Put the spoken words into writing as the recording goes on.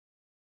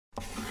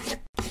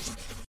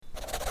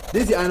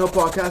This is the I Know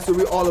podcast where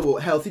we're all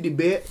about healthy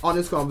debate,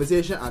 honest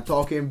conversation, and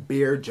talking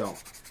beer junk.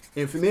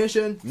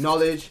 Information,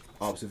 knowledge,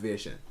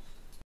 observation.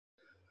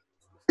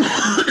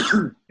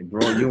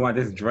 Bro, you want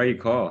this dry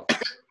cough?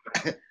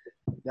 Yeah,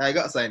 I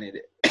got sign in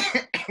it.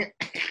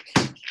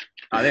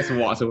 Alex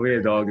walks away,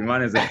 dog. The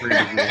man is afraid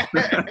of you.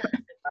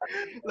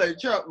 Like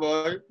Chuck,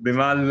 boy. The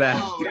man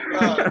left. Oh,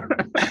 God.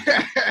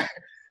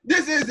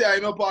 This is the I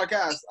Know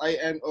podcast.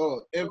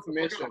 I-N-O.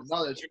 Information,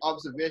 knowledge,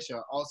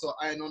 observation. Also,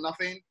 I know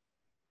nothing.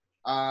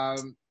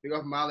 We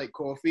got Malik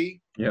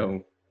Kofi.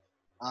 Yo.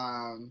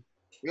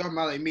 We got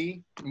Malik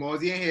me.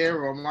 Mosey in here.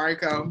 Romari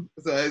come.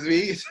 So it's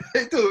me.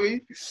 To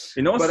me.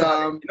 You know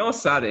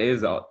what's sad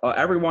is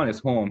everyone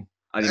is home.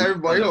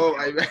 Everybody home.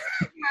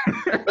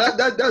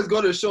 that does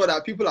go to show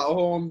that people at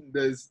home,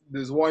 there's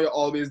one you're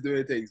always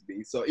doing things,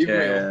 B. So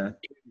even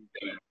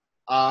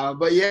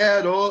but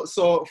yeah, though.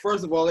 So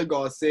first of all, I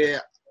gotta say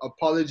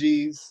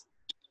apologies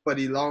for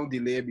the long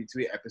delay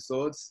between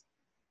episodes.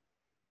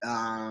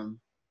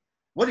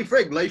 What the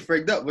frick? Life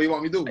frigged up. What do you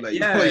want me to do? Like,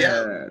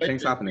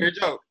 things happening. Beer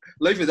joke.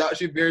 Life is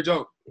actually beer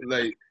joke.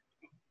 Like,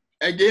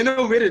 again,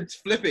 no way to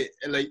flip it.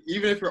 And like,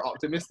 even if you're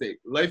optimistic,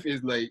 life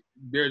is like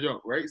beer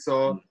joke, right?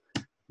 So,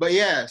 but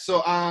yeah.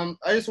 So I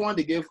just wanted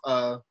to give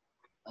a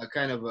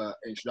kind of a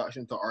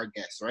introduction to our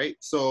guest, right?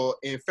 So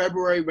in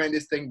February when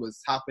this thing was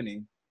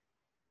happening,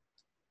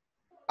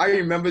 I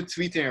remember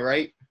tweeting,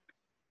 right?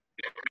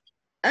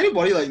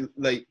 Anybody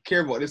like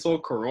care about this whole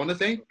Corona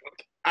thing?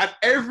 And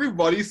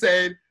everybody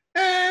said,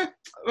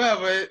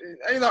 whatever,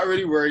 I'm not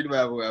really worried,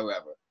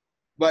 whatever.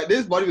 But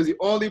this buddy was the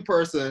only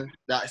person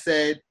that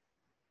said,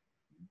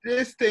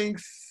 this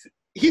thing's,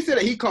 he said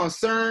that he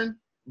concerned,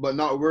 but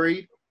not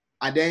worried.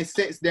 And then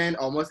since then,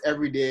 almost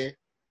every day,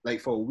 like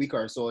for a week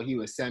or so, he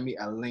would send me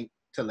a link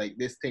to like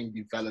this thing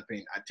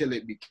developing until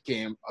it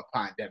became a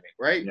pandemic,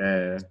 right?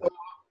 Yeah.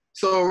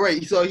 So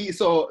right, so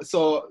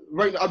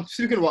right now, I'm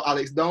speaking about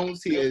Alex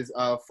Downs. He is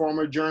a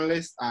former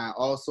journalist and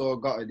also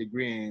got a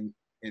degree in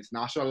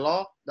international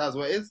law. That's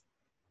what it is.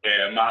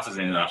 Yeah, master's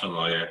in international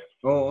law. Yeah.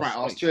 Oh, right,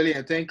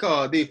 Australian thing.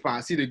 They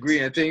fancy degree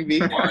and thing. Be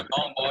far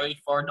down, boy.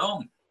 Far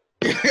down.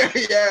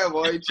 Yeah,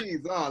 boy.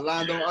 Jeez,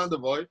 land on under,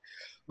 boy.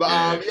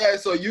 But yeah.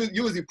 So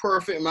you was the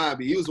perfect man.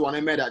 Be you was one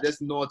I met that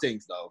just know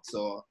things, dog.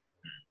 So.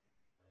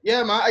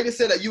 Yeah, man. I just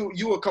said that you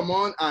will come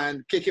on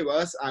and kick it with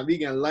us, and we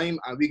can lime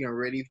and we can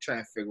really try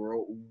and figure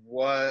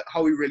out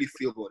how we really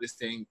feel about this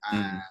thing,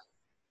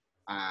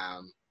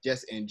 and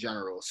just in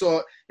general.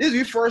 So this is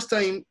the first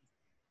time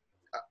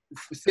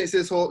since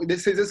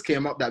this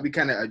came up that we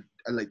kind of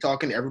like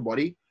talking to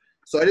everybody.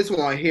 So I just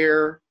want to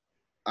hear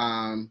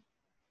all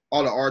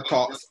of our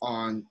thoughts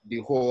on the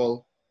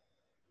whole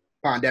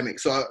pandemic.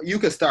 So you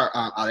can start,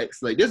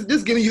 Alex. Like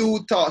just giving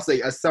you thoughts,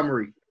 like a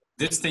summary.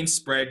 This thing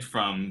spread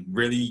from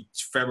really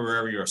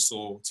February or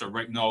so to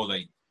right now.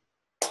 Like,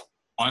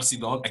 honestly,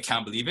 dog, I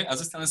can't believe it. I was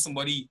just telling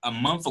somebody a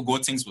month ago,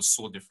 things were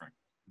so different.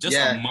 Just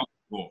a month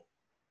ago,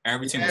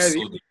 everything was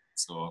so different.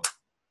 So,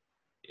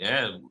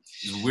 yeah,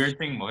 it's a weird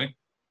thing, boy.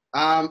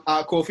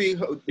 Kofi,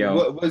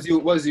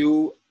 what was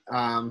you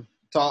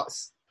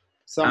thoughts?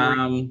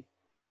 Summary?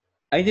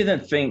 I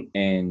didn't think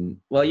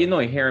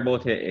I hear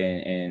about it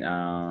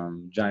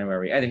in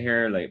January. I didn't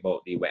hear like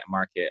about the wet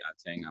market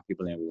thing,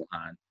 people in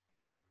Wuhan.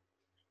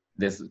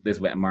 This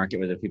wet market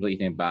with the people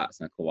eating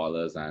bats and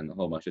koalas and a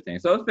whole bunch of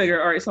things. So I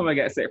figured, all right, someone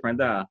get sick from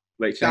that.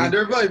 Like Chinese,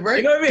 right?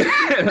 You know what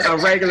I mean?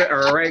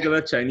 a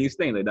regular Chinese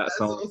thing. Like that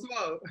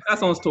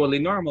sounds totally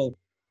normal.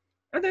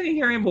 And then you're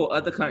hearing about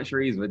other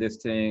countries with this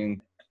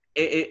thing.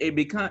 It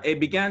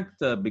began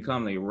to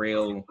become like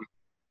real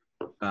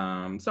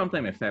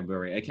sometime in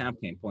February. I can't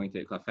pinpoint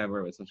it because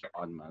February was such an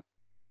odd month.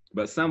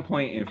 But some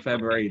point in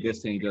February,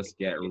 this thing just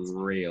get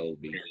real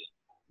big.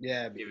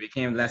 Yeah, it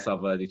became less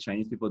of the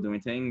Chinese people doing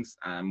things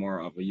and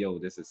more of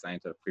this is time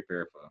to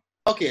prepare for.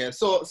 Okay,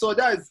 so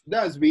that's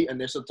the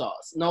initial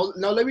thoughts. Now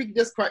let me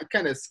just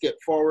kind of skip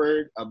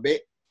forward a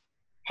bit.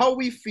 How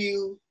we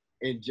feel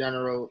in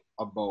general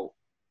about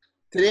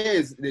today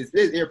is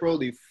April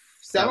the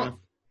 7th.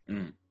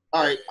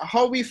 All right,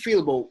 how we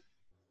feel about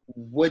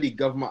what the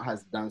government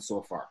has done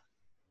so far.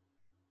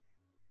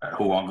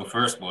 Who want to go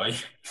first, boy?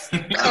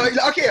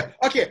 Okay.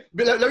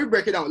 But let me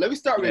break it down. Let me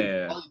start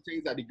with all the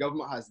things that the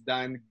government has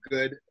done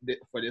good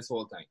for this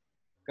whole thing.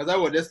 Because I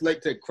would just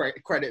like to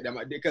credit them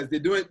because they're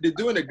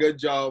doing a good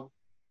job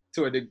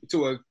to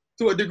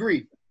a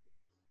degree,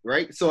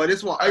 right? So I can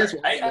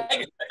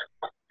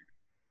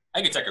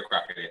take a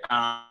crack at it.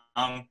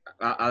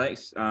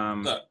 Alex,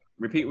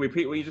 repeat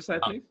what you just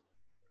said, please.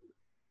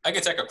 I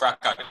can take a crack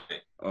at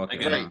it.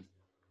 Okay.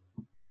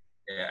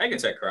 I can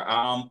take a crack.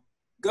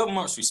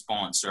 Government's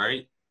response,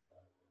 right?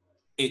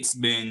 It's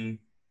been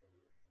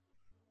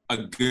a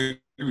good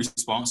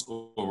response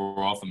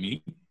overall for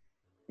me,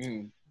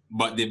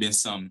 but there've been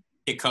some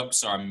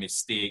hiccups or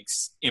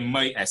mistakes in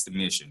my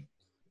estimation.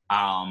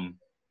 And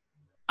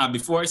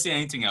before I say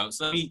anything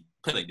else, let me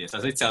put it like this: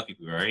 as I tell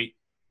people, right?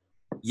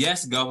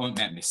 Yes, government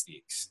made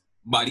mistakes,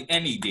 but at the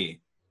end of the day,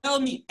 Tell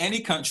me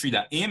any country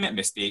that ain't made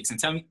mistakes, and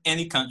tell me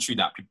any country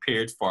that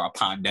prepared for a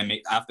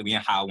pandemic after we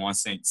ain't had one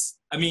since.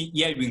 I mean,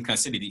 yeah, we can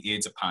consider the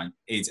AIDS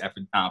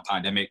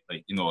pandemic,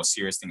 like, you know, a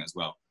serious thing as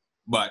well.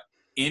 But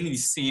in the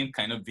same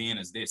kind of vein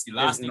as this, the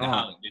last thing that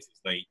had like this is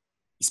like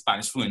the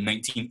Spanish flu in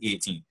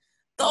 1918.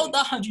 That was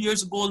 100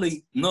 years ago.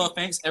 Like, no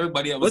offense,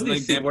 everybody that was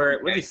like that.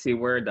 What the C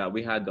word that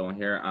we had down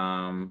here?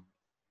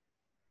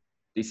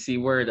 The C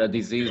word, a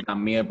disease that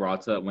Mia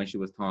brought up when she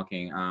was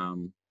talking.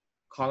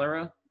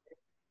 Cholera.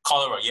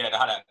 Cholera, yeah, they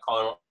had a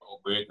cholera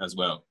outbreak as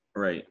well.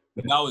 Right.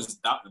 But that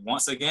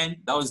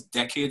was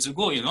decades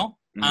ago, you know?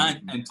 Mm-hmm.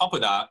 And on top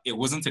of that, it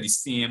wasn't to the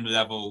same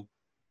level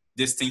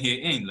this thing here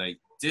in. Like,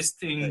 this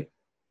thing,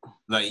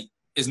 like,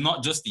 it's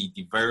not just the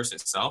virus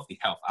itself, the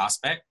health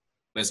aspect,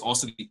 but it's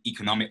also the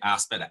economic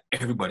aspect that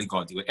everybody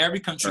got to deal with.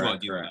 Every country got to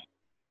deal with that.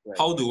 Right.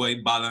 How do I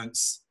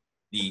balance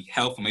the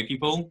health of my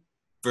people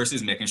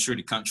versus making sure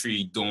the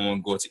country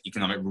don't go to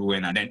economic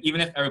ruin? And then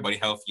even if everybody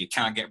healthy, you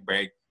can't get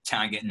bread,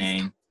 can't get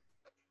name.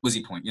 What's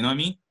the point? You know what I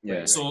mean?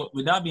 Yeah. So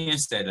with that being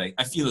said, like,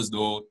 I feel as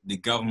though the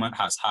government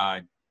has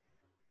had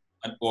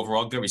an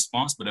overall good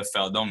response, but it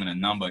fell down in a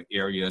number of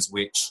areas,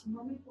 which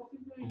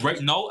right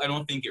now I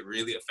don't think it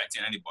really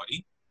affected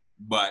anybody.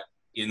 But,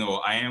 you know,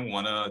 I ain't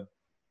want to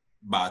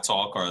bad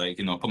talk or, like,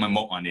 you know, put my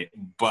mouth on it.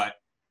 But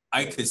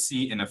I could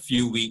see in a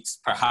few weeks,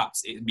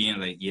 perhaps it being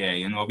like, yeah,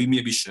 you know, we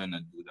maybe shouldn't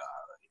do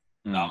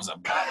that. Like, that was a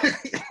bad.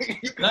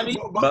 You know what I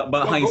mean?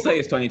 But hindsight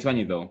is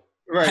 2020 though.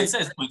 Right.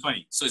 Hindsight is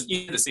 2020. So it's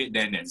easy to say it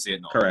then say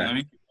it no. Correct. You know what I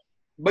mean?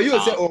 But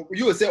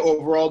you would say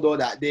overall though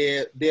that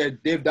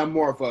they've done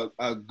more of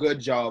a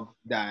good job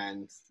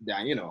than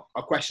you know,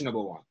 a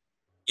questionable one.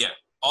 Yeah.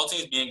 All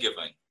things being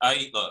given.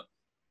 Look,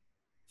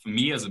 for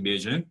me as a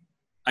Bajan,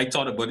 I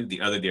thought about it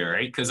the other day,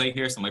 right? Because I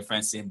hear some of my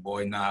friends saying,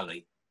 boy, nah,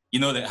 like, you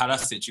know, how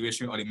that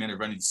situation all the men are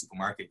running the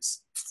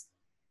supermarkets.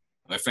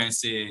 My friends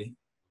say,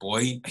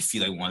 boy, I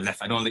feel like one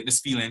left. I don't like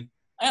this feeling.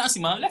 I ask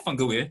him, man, left and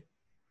go where?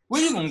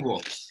 Where you gonna go?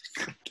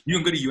 You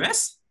gonna go to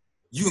US?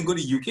 You gonna go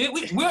to UK?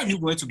 Where are you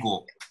going to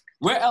go?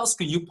 Where else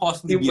can you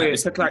possibly be? Wait,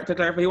 to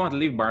clarify, you want to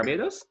leave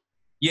Barbados?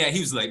 Yeah, he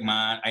was like,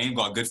 man, I ain't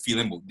got a good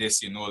feeling about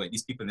this, you know, like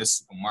these people in this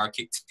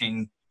supermarket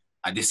thing,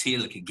 and this here,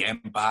 like, again,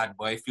 bad,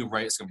 boy, I feel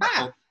right, it's gonna break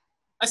out.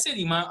 I said,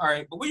 man, all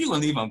right, but where you gonna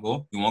leave and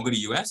go? You wanna go to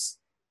US?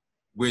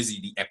 Where's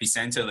the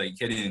epicenter, like,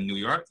 heading in New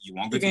York? You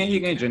wanna go to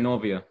you can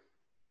Genovia.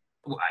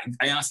 Well,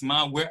 I asked,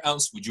 man, where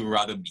else would you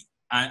rather be?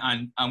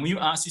 And when you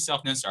ask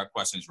yourself and start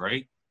questions,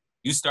 right,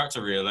 you start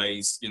to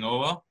realize, you know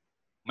what,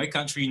 my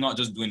country not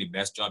just doing the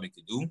best job it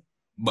could do,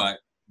 but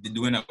they're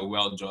doing a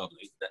well job,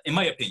 like, in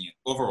my opinion,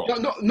 overall.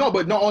 No,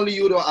 but not only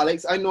you though,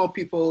 Alex. I know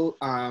people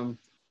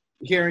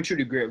hearing through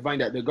the grapevine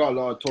that they got a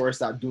lot of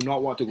tourists that do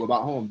not want to go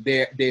back home.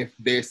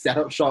 They set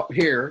up shop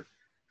here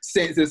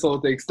since this whole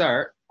thing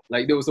start.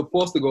 Like, they were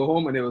supposed to go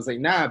home and it was like,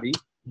 nah, B,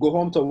 go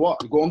home to what?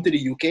 Go home to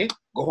the UK?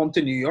 Go home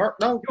to New York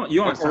now?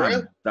 You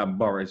understand that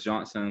Boris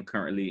Johnson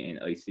currently in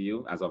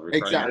ICU as of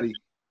recording? Exactly.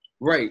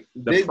 Right.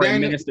 The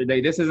Prime Minister,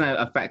 this isn't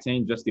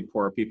affecting just the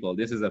poor people.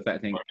 This is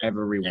affecting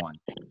everyone.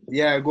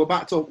 Yeah, go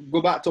back to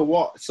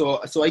what?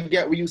 So I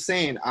get what you're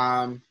saying.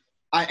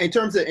 In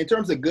terms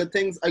of good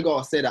things, I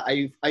gotta say that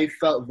I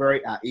felt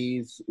very at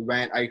ease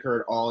when I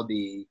heard all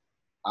the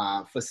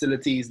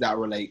facilities that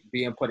were like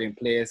being put in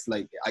place,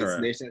 like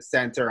isolation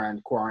center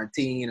and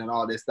quarantine and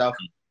all this stuff.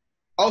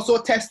 Also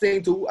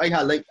testing too. I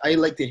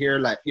like to hear,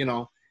 like, you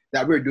know,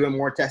 that we're doing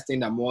more testing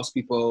than most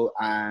people,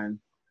 and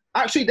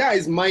actually that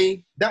is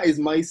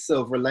my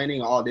silver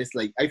lining of all this.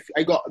 Like, if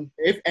I got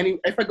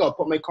to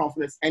put my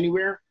confidence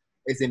anywhere,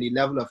 it's in the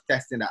level of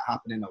testing that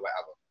happening or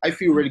whatever. I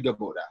feel really good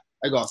about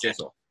that. I gotta say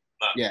so.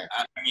 Yeah.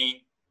 I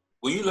mean,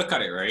 when you look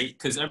at it, right?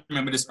 Because I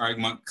remember this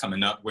argument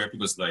coming up where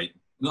people's like,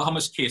 look how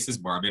much cases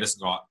Barbados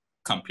got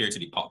compared to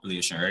the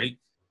population, right?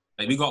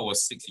 Like, we got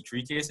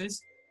 63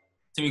 cases.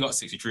 I think we got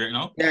 63 right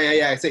now.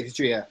 Yeah,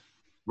 63, yeah.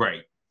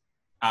 Right.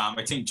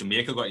 I think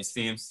Jamaica got the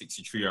same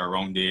 63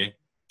 around there.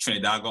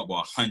 Trinidad got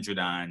about 100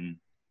 and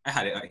I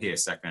had it here a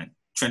second.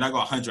 Trinidad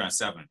got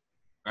 107,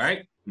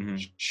 right? Mm-hmm.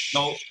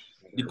 Now,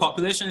 the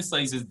population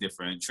size is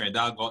different.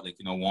 Trinidad got, like,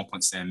 you know,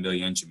 1.7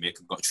 million.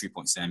 Jamaica got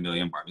 3.7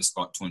 million. Barbados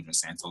got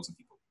 207,000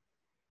 people.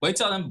 But I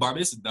tell them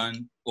Barbados has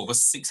done over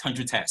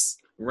 600 tests.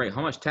 Right.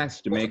 How much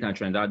tests Jamaica and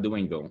Trinidad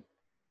doing though?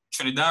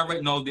 Trinidad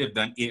right now, they've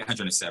done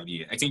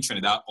 878. I think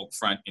Trinidad up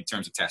front in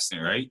terms of testing,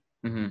 right?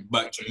 Mm-hmm.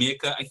 But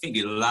Jamaica, I think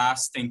the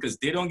last thing, because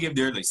they don't give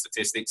their, like,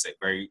 statistics, like,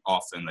 very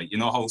often. Like, you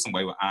know how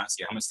somebody will ask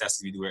you, how much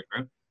tests do you do,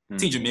 right? I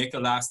think Jamaica,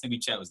 last time we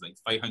checked, was like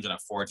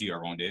 540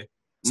 around there.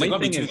 So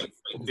it's between like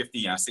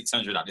 50 and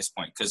 600 at this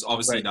point, because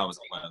obviously that was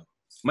a while.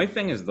 My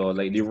thing is though,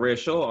 like, the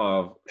ratio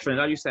of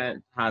Trinidad, you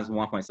said, has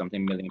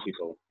 1.something million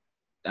people,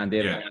 and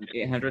they've done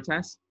 800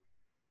 tests.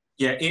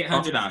 Yeah,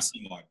 800 and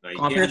see more. Like,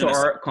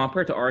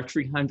 compared to our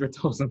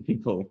 300,000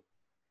 people,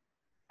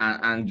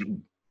 and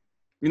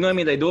you know what I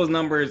mean? Like, those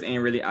numbers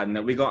ain't really adding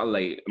up. We got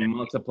like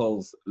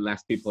multiples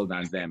less people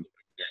than them.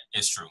 Yeah,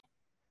 it's true.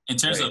 In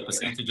terms of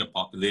percentage of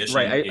population,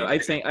 right? I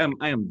think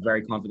I am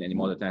very confident in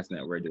the amount of testing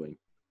that we're doing.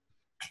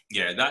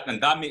 Yeah,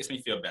 that makes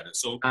me feel better.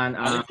 So, and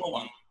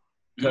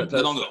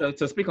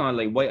To speak on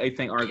like why I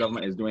think our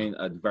government is doing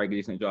a very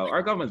decent job.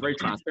 Our government is very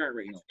transparent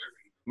right now,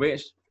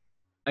 which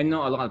I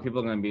know a lot of people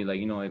are gonna be like,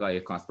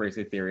 like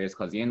conspiracy theorists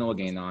because you know what's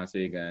going on, so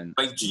you can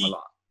assume a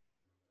lot.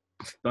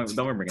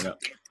 Don't bring it up.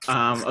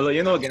 Although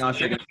you know what's going on,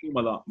 so you can assume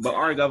a lot. But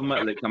our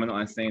government like coming out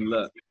and saying,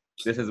 look,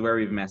 this is where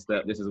we've messed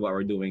up. This is what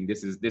we're doing.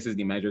 This is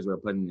the measures we're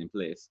putting in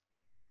place.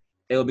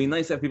 It'll be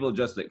nice if people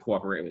just like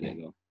cooperate with it,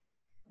 though.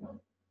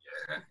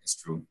 Yeah, it's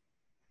true.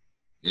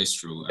 It's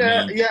true.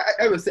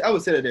 I would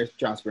say that there's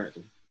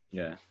transparency.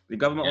 Yeah, the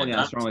government only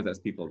as strong as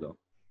people, though.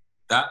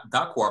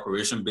 That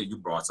cooperation bit you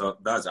brought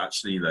up, that's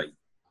actually like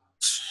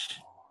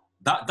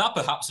that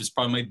perhaps is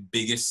probably my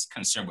biggest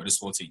concern with this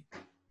whole thing.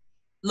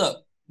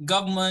 Look,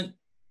 government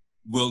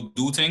will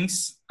do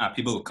things and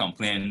people will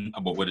complain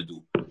about what to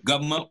do.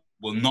 Government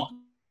will not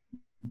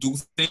do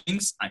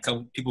things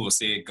and people will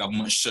say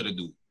government should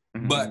do.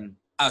 Mm-hmm. But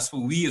as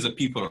for we as a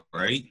people,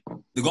 right,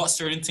 they got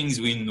certain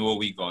things we know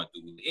we got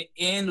to do. It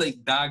ain't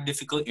like that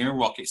difficult in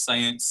rocket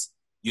science.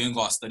 You ain't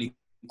got to study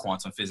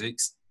quantum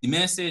physics. The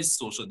man says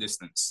social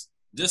distance.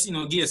 Just,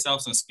 give yourself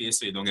some space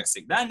so you don't get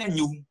sick. That ain't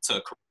new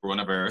to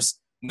coronavirus.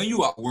 When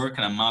you at work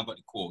and a man got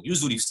the cold,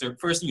 usually the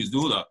first thing you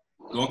do,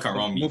 don't come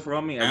around me. Move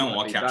from me. I don't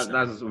want to catch that.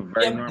 That's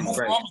very normal. Move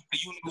from me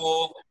because you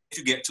know if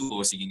you get too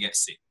close, you can get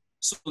sick.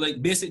 So,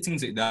 like, basic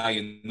things like that,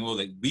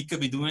 like, we could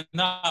be doing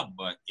that,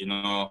 but,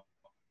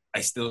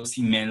 I still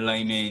see men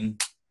linemen,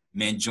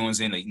 men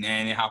jonesing, like,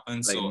 nothing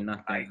happens. Like, so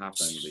nothing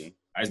happens, B.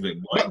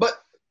 But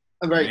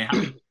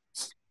right.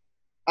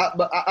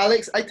 But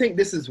Alex, I think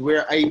this is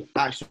where I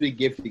actually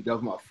give the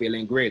government a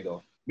failing grade,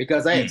 though,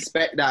 because I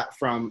expect that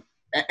from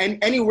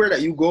anywhere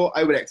that you go,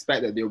 I would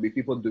expect that there will be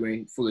people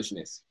doing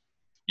foolishness.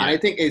 Yeah. And I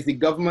think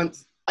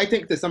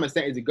to some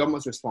extent, it's the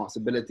government's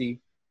responsibility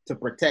to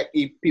protect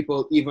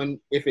people, even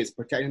if it's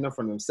protecting them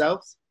from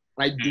themselves.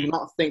 And I do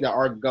not think that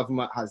our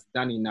government has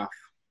done enough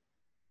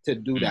to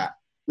do that.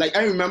 Like,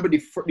 I remember the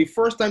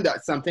first time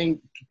that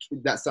something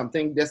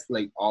just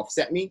like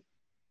offset me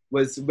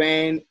was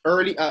when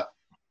early up,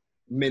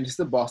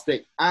 Minister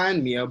Bostic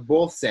and Mia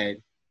both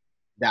said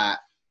that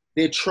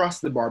they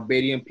trust the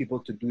Barbadian people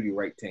to do the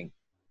right thing.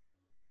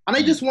 And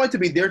I just wanted to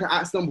be there to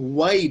ask them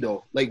why,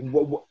 though. Like,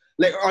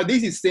 like, are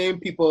these the same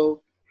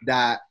people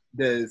that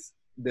there's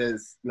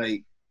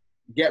like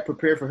get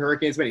prepared for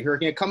hurricanes when a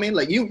hurricane come in?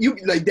 Like, you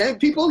like them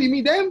people? You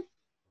mean them?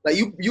 Like,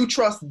 you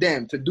trust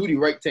them to do the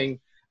right thing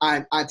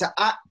and to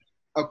act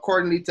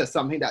accordingly to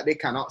something that they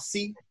cannot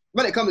see.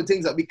 When it comes to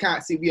things that we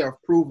can't see, we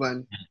have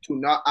proven to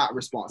not act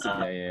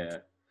responsibly. Yeah.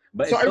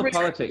 But so it's still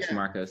politics,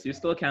 Marcus. You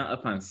still can't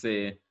up and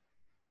say,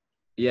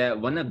 yeah,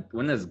 when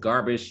there's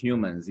garbage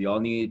humans, y'all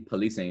need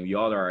policing.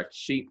 Y'all are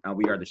sheep and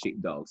we are the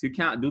sheepdogs. You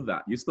can't do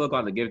that. You still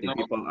got to give the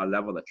people a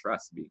level of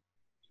trust, B.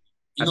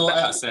 You know what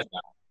I said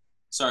that.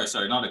 Sorry,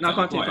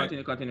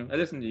 Continue. I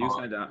listened to you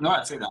say that. No,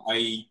 I said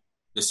that.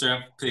 The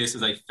certain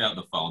places I felt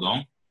the fall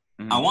down.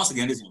 Mm-hmm. And once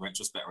again, this is in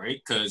retrospect, right?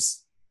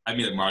 Because I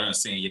mean, like Marlon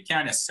was saying, you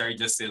can't necessarily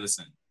just say,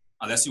 listen,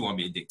 unless you want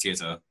to be a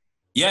dictator.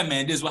 Yeah,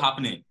 man, this is what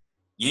happening.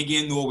 You ain't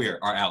getting nowhere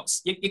or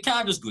else. You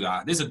can't just do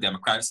that. This is a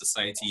democratic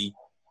society.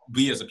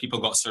 We as a people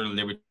got certain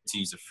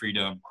liberties of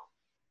freedom.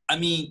 I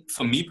mean,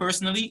 for me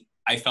personally,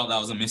 I felt that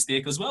was a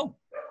mistake as well.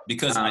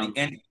 Because at the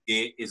end of the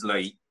day, it's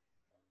like,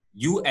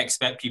 you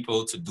expect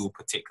people to do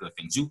particular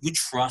things. You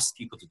trust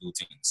people to do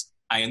things.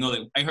 I know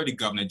that I heard the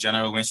Governor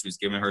General when she was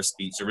giving her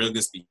speech, a real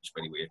good speech,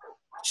 by the way.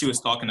 She was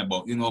talking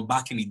about,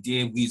 back in the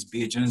day, we as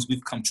Bajans,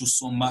 we've come through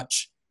so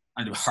much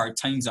and the hard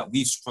times that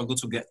we've struggled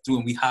to get through,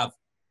 and we have.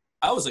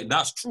 I was like,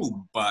 that's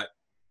true, but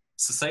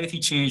society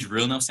changed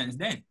real enough since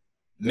then.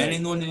 Men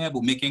ain't no there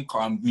about making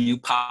caramel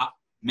pop.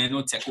 Men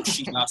don't take out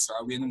sheet lamps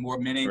or we no more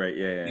men. Right,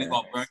 yeah. They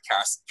got burn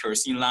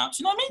kerosene lamps.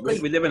 You know what I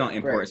mean? We're living on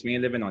imports. Right. We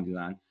ain't living on the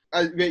land.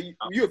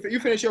 You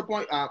finish your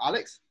point,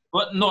 Alex?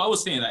 But no, I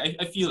was saying that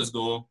I feel as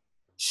though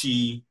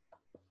she,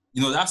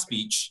 that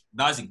speech,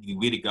 that's the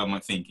way the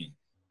government thinking.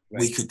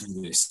 Right. We could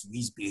do this.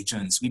 We's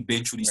Bajans. We've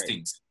been through these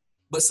things.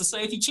 But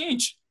society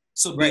changed.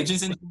 So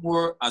Bajans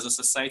anymore as a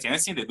society, and I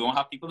think they don't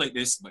have people like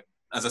this, but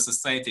as a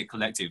society,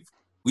 collective,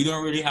 we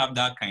don't really have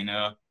that kind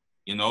of,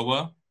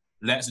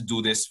 let's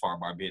do this for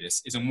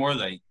Barbados. It's more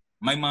like,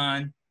 my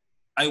man,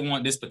 I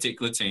want this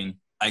particular thing.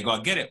 I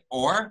gotta get it.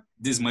 Or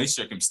this is my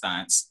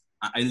circumstance.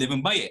 I live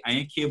and by it. I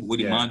ain't care what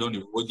the man down the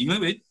road dealing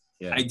with.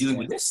 Yeah. I dealing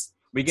with this.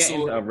 We get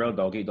into a real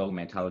dog-eat-dog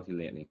mentality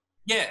lately.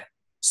 Yeah.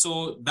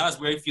 So that's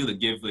where I feel to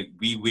give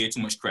we way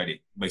too much credit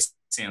by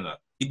saying that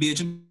the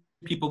Bajan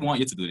people want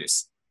you to do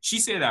this. She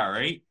said that,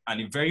 right? And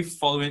the very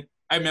following,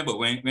 I remember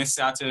when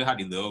Sata had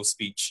a little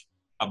speech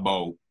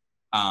about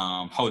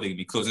how they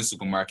be closing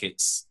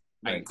supermarkets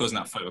and closing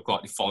at 5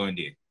 o'clock the following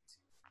day.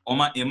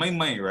 In my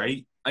mind,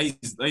 right? I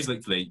just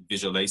like to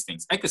visualize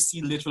things. I could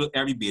see literally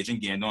every Bajan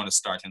getting on the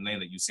starting line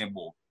like Usain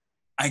Bolt.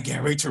 I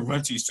get ready to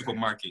run to the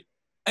supermarket.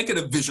 I could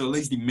have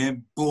visualized the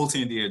men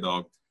bolting in the air,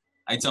 dog.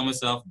 I tell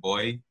myself,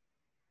 boy,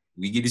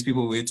 we give these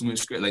people way too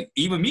much credit. Like,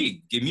 even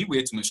me, give me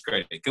way too much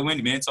credit. Because when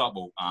the men talk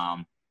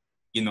about,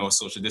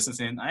 social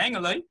distancing, I ain't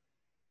gonna lie.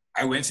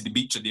 I went to the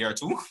beach there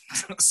too.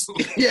 So,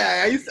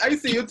 Yeah, I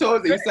see you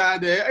towards the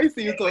side there. I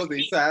see you towards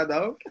the side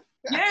though.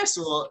 yeah,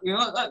 so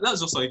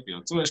that's just how I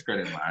feel. Too much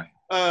credit, man.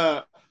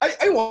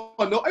 I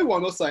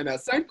want to sign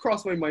that. Sign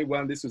crossed my mind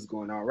when this was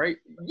going on, right?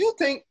 You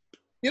think,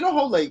 you know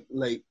how like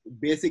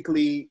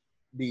basically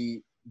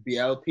the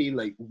BLP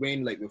like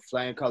win like with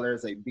flying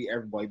colors, like beat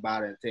everybody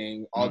bad and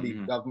thing. All the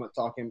government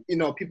talking,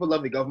 people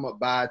love the government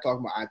bad,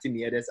 talking about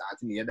anti-media this,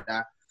 anti-media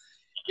that.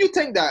 You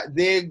think that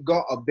they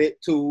got a bit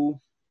too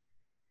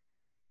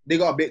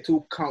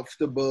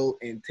comfortable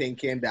in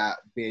thinking that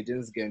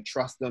Beijing's can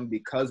trust them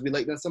because we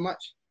like them so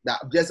much? That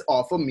just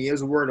off of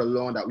Mia's word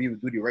alone that we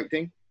would do the right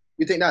thing?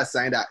 You think that's a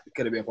sign that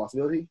could have been a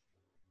possibility?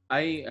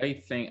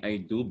 I think I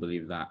do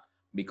believe that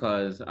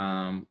because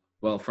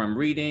well, from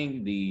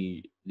reading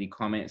the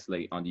comments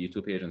like on the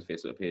YouTube page and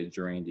Facebook page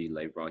during the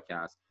live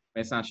broadcast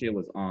when Sanchia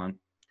was on,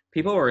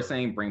 people were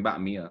saying bring back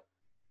Mia.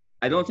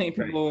 I don't think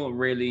people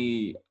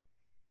really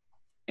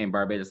in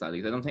Barbados at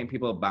least. I don't think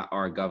people back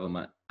our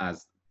government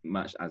as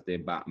much as they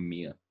back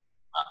Mia.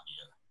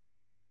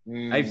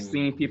 I've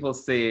seen people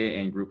say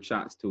in group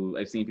chats too.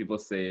 I've seen people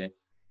say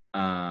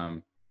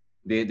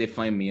they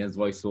find Mia's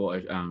voice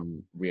so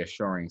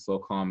reassuring, so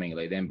calming,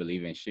 like them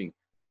believing she.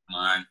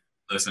 Man,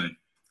 listen,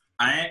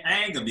 I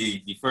ain't gonna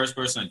be the first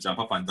person to jump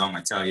up and down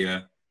and tell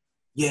you,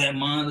 yeah,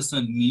 man,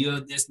 listen,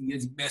 Mia's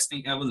the best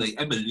thing ever. Like,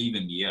 I believe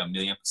in Mia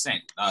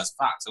 1,000,000%. That's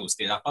facts. I will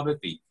state that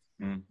publicly.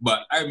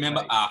 But I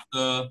remember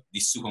after the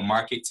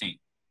supermarket thing,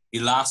 the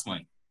last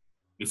one,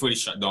 before they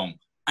shut down,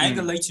 I ain't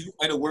gonna lie to you,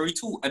 I had to worry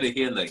too. I had to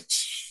hear like,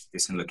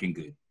 this ain't looking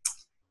good.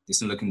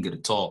 This ain't looking good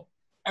at all.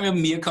 I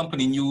remember Mia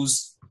Company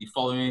News, the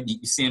following, the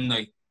same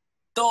like,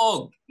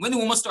 dog, when the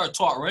woman started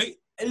talk, right?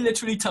 I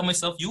literally tell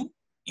myself, you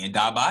ain't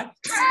that bad.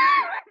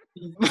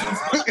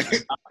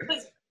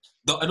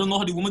 I don't know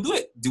how the woman do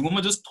it. The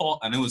woman just talk,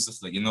 and it was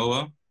just like, you know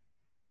what?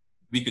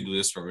 We could do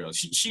this for real.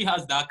 She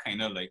has that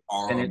kind of like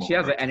aura. And she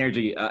has an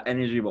energy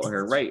about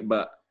her, right?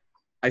 But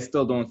I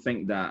still don't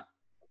think that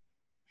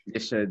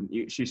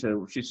she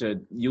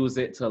should use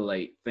it to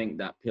like think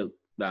that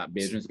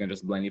Beijing's gonna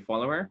just blindly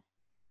follow her.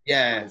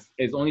 Yeah,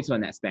 it's only to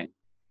an extent.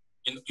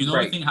 You know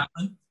what I think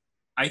happened?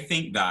 I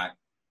think that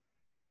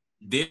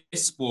they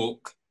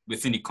spoke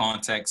within the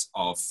context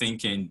of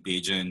thinking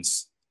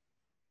Beijing's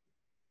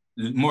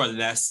more or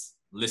less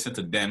listen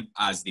to them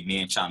as the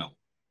main channel.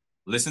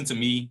 Listen to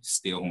me,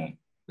 stay home.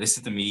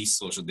 Listen to me,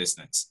 social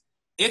distance.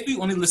 If we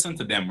only listened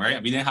to them,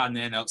 right, we didn't have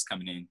anything else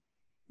coming in,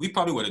 we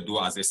probably would have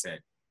done as I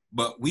said.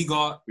 But we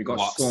got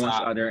WhatsApp, so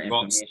much other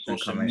information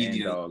coming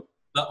in, dog.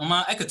 Like,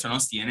 man, I could turn on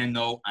CNN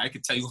now. I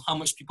could tell you how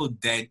much people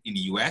dead in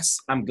the US.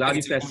 I'm glad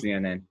you said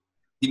CNN.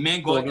 The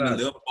man got in a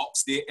little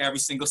box there every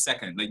single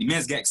second. Like, the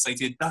man's get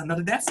excited.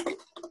 Another death.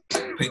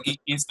 Like,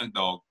 instant,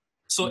 dog.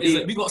 So it's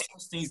like we got some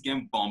things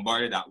getting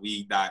bombarded that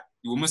week that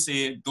the woman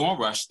say, don't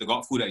rush. They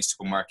got food at the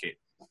supermarket.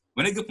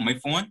 When I go on my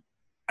phone,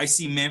 I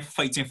see men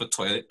fighting for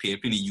toilet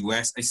paper in the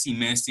US. I see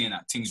men saying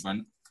that things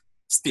run.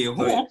 Stay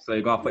home. So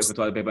you got to fight for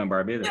toilet paper in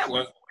Barbados. Yeah,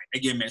 well,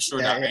 again, make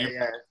sure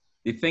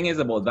The thing is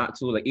about that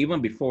too, like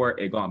even before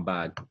it got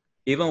bad,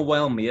 even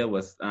while Mia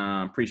was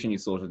preaching the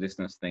social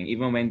distance thing,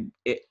 even when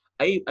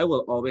I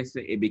will always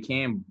say it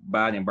became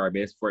bad in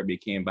Barbados before it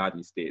became bad in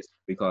the States,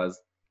 because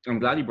I'm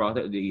glad you brought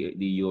up the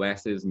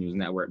US's news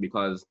network,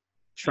 because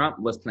Trump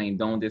was playing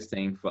down this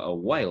thing for a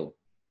while.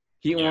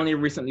 He only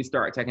recently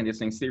started taking this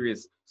thing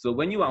serious. So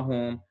when you at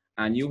home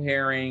and you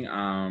hearing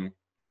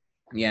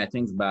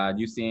things bad,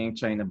 you seeing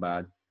China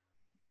bad,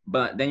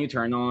 but then you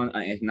turn on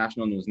an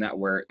international news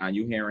network and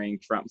you hearing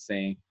Trump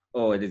saying,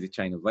 "Oh, it is a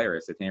China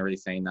virus. It ain't really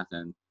saying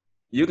nothing."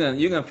 You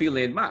can feel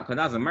laid back, because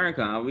that's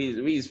America, and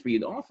we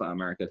feed off of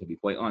America, to be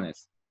quite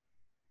honest.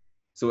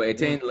 So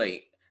it ain't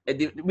like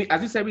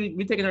as you said,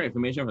 we taking our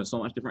information from so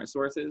much different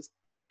sources,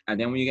 and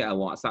then when you get a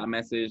WhatsApp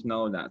message,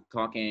 that's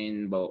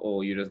talking about,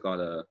 oh, you just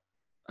gotta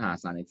hand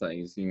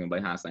sanitize, by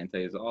hand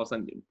sanitizer, all of a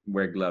sudden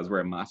wear gloves,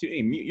 wear a mask.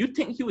 You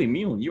think you're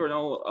immune? You are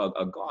now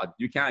a god.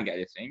 You can't get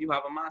this thing. You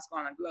have a mask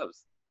on and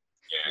gloves.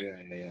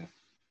 Yeah.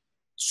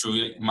 It's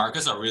true.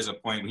 Marcus raised a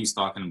point when he's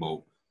talking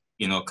about,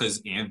 because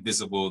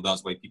invisible,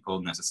 that's why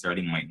people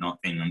necessarily might not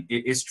think.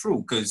 It's true,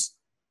 because,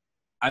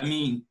 I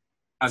mean,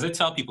 as I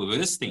tell people, with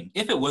this thing,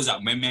 if it was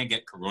that when men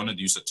get corona,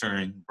 they used to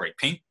turn bright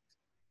pink,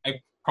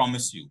 I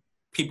promise you,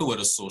 people with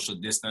a social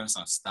distance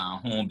and stay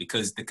home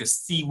because they could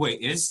see what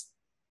it is.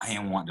 I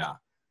ain't want that.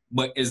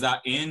 But is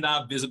that in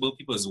that visible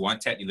people is one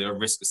tech, the little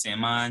risk of saying,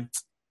 man,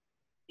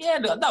 yeah,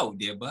 that out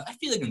there, but I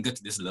feel like I can get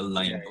to this little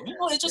line.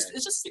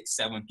 It's just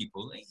 6-7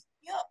 people. Like,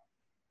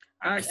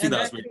 I feel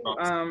that's really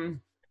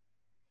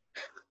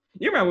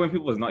you remember when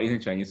people was not eating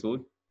Chinese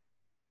food?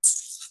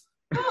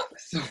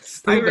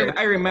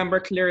 I remember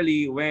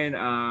clearly when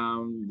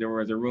there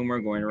was a rumor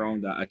going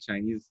around that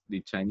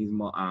the Chinese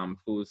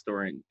food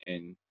store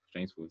in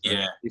Chinese food,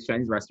 this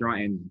Chinese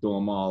restaurant in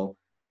Dole Mall,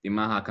 the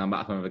man had come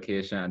back from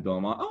vacation at Dole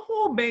Mall, a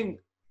whole big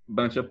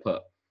bunch of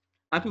pup.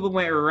 And people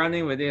went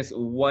running with this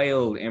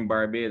wild in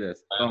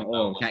Barbados.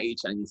 Can't eat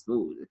Chinese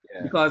food,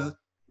 because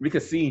we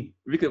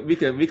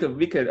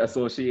could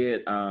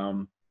associate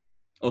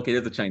okay,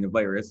 there's a China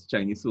virus,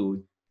 Chinese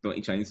food, don't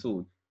eat Chinese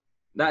food.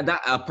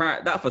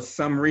 That for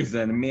some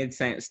reason made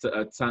sense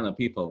to a ton of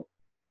people.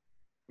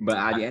 But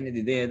at the end of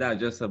the day, that's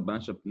just a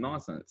bunch of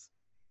nonsense.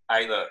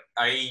 I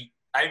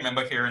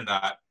remember hearing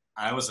that.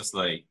 I was just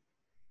like,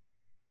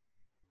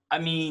 I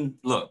mean,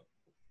 look,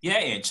 yeah,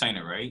 in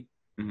China, right?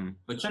 Mm-hmm.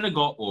 But China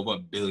got over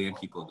 1 billion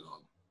people,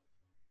 though.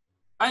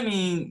 I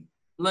mean,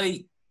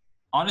 like,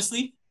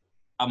 honestly,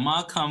 a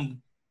man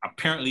come.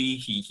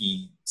 Apparently,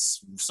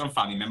 some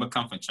family member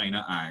come from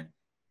China, and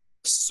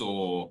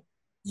so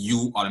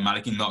you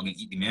automatically not gonna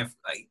eat the man.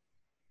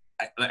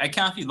 I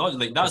can't feel logic.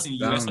 Like that's in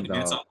the US, Dumb, like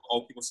that's dog. how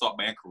all people stop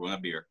buying Corona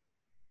beer.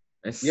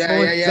 It's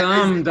so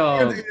dumb,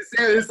 dog.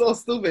 It's so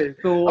stupid.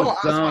 So I'm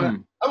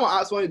dumb. gonna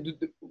ask one.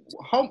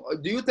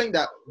 Do you think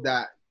that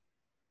the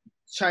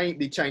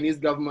Chinese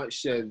government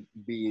should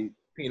be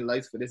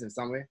penalized for this in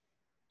some way?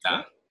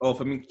 Nah. Oh,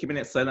 for me keeping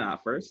it silent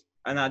at first,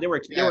 and they were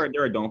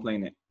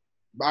downplaying it.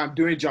 But I'm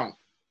doing junk.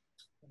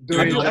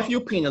 If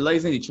you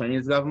penalizing the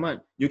Chinese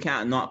government, you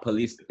can't not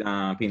penalize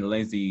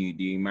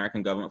the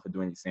American government for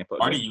doing the same.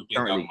 Or the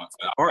UK government for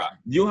that. Or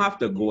you have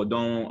to go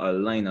down a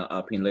line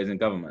of penalizing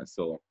government.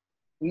 So.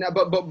 No,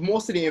 but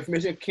most of the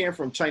information came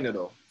from China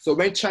though. So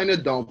when China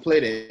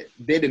downplayed it,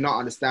 they did not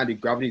understand the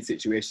gravity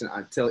situation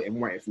until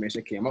more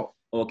information came out.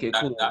 Okay,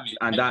 cool.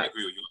 I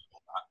agree with you.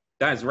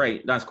 That's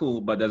right. That's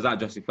cool. But does that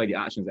justify the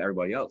actions of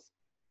everybody else?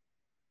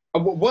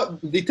 What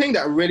the thing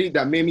that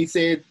made me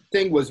say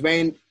was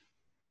when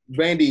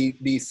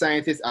the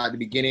scientists at the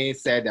beginning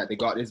said that they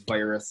got this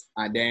virus,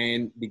 and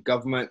then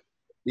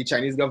the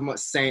Chinese government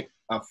sent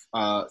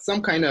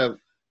some kind of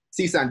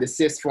cease and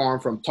desist form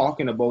from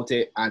talking about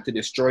it and to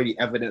destroy the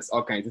evidence,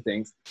 all kinds of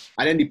things.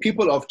 And then the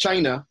people of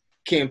China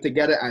came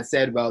together and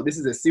said, well, this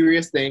is a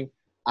serious thing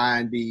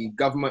and the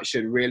government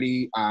should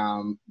really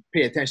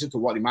pay attention to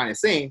what the man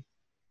is saying.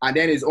 And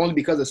then it's only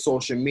because of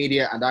social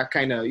media and that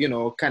kind of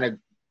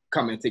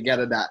coming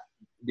together that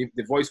the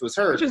voice was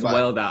heard. Which is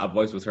wild that a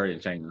voice was heard in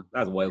China.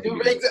 That's wild.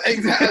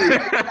 Exactly.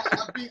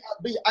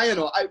 I don't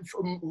know.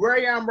 From where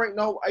I am right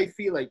now, I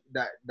feel like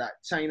that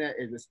China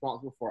is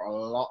responsible for a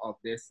lot of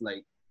this,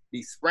 like,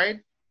 the spread.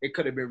 It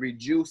could have been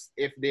reduced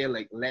if they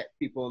let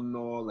people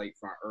know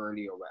from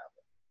early or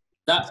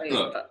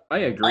whatever. I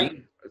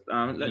agree.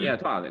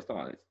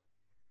 Talk.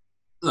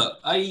 Look,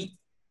 I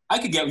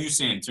could get what you're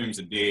saying in terms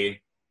of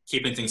they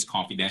keeping things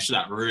confidential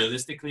that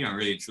realistically and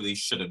really truly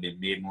should have been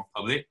made more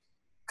public.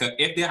 Because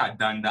if they had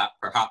done that,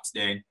 perhaps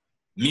then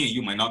me and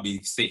you might not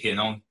be sitting here at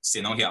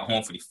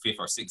home for the 5th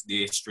or 6th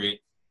day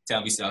straight,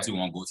 telling ourselves we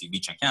want to go to the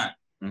beach and can't.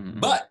 Mm-hmm.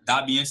 But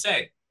that being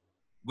said,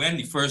 when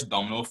the first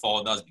domino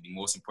fall does be the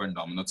most important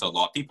domino to a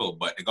lot of people,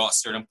 but it got a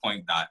certain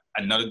point that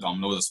another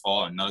domino does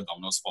fall, another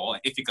domino's fall.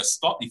 And if you could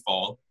stop the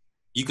fall,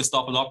 you could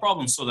stop a lot of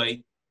problems. So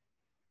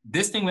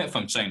this thing went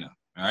from China,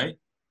 right?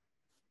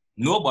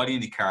 Nobody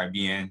in the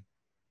Caribbean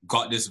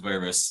got this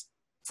virus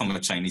from a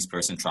Chinese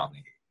person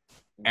traveling here.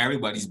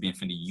 Everybody's been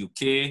from the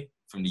UK,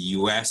 from the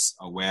US,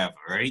 or wherever,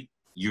 right?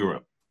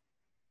 Europe.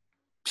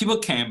 People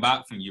came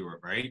back from Europe,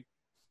 right?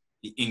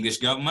 The English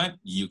government,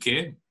 the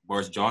UK,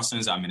 Boris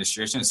Johnson's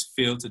administration has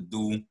failed to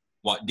do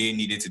what they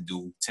needed to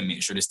do to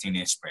make sure this thing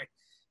didn't spread.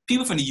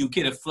 People from the UK,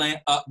 they're flying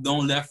up,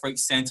 down, left, right,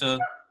 center,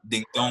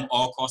 ding dong,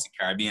 all across the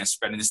Caribbean,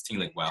 spreading this thing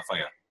like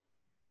wildfire.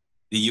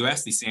 The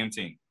US, the same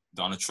thing.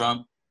 Donald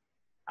Trump,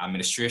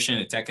 administration,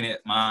 they're taking it,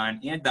 man,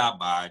 ain't that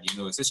bad.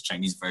 It's this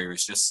Chinese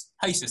virus. Just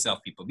pace yourself,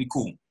 people. Be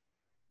cool.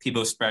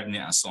 People spreading it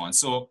and so on.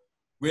 So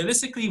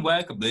realistically, why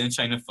I could blame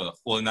China for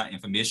holding that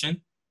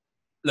information,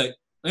 let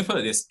me put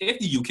it this. If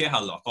the UK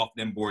had locked off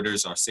them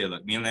borders or say,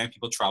 mainland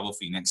people travel for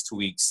the next 2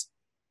 weeks,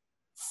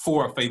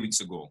 4 or 5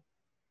 weeks ago,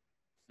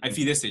 I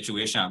feel this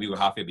situation, we would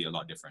have to be a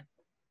lot different.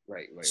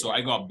 Right. So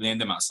I got to blame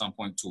them at some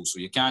point too. So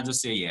you can't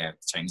just say, the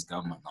Chinese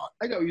government not.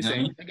 I get what you're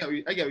saying. I get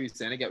what you're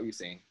saying. I get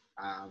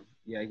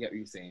what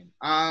you're saying.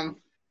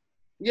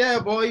 Yeah,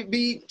 boy,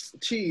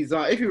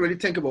 if you really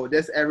think about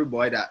this,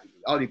 everybody, that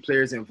all the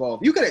players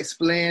involved, you could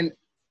explain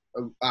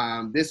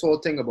this whole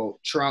thing about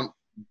Trump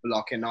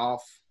blocking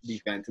off the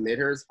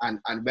ventilators and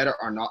whether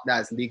or not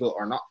that's legal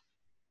or not.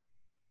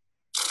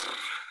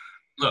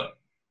 Look,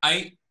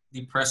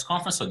 the press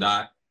conference for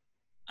that,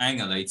 I ain't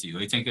gonna lie to you.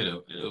 I think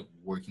it'll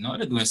work.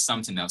 They're doing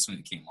something else when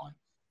it came on.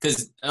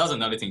 Because that was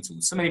another thing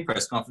too. So many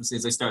press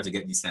conferences, I started to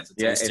get desensitized.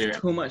 Yeah, it's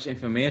too much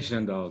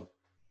information, dog.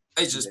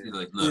 I just be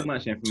like, look, too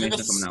much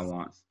information from now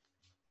on.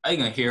 I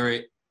gonna hear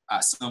it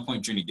at some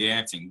point during the day,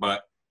 I think,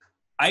 but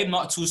I'm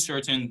not too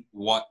certain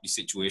what the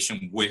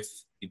situation with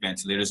the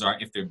ventilators are,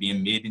 if they're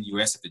being made in the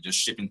US, if they're just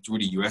shipping through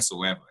the US or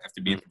wherever, if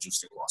they're being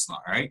produced across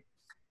not, right?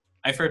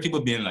 I've heard people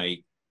being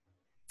like,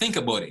 think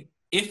about it.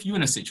 If you're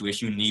in a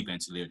situation you need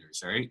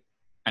ventilators, right?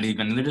 And the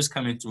ventilators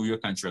coming through your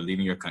country or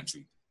leaving your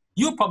country,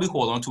 you'll probably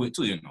hold on to it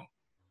too,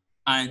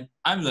 And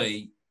I'm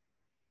like,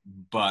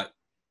 but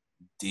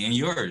they ain't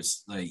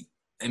yours.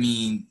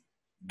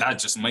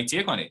 That's just my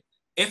take on it.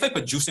 If I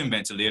producing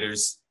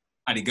ventilators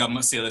and the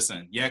government say,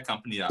 listen,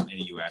 company that in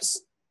the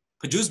US,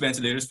 produce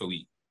ventilators for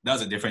we,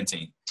 that's a different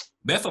thing.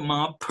 But if a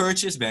mom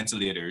purchase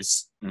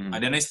ventilators, and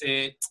then I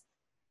say,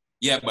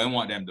 Yeah, but I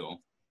want them though.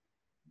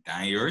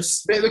 Down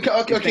yours. Okay.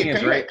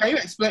 Can you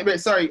explain?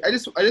 But sorry, I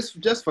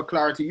just for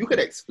clarity, you could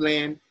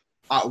explain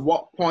at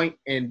what point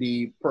in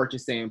the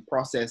purchasing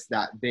process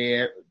that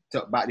they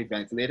took back the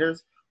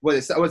ventilators.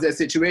 Was it a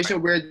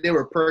situation where they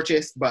were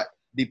purchased, but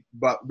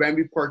when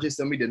we purchased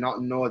them, we did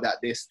not know that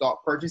they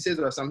stopped purchases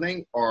or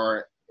something,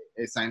 or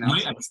it's sign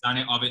My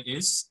understanding of it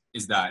is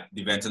that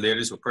the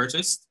ventilators were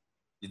purchased.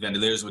 The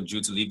ventilators were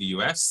due to leave the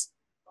U.S.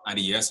 and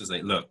the U.S. was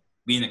like, look,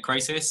 we in a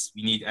crisis.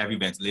 We need every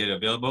ventilator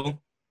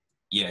available.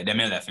 Yeah, them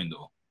left in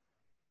though.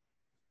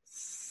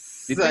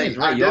 The thing is,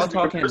 right? Y'all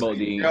talking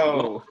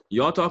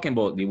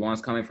about the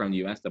ones coming from the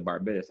U.S. to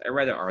Barbados. I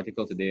read an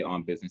article today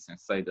on Business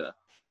Insider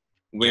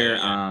where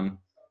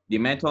the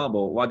man talked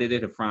about what they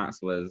did to France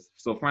was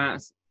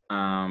France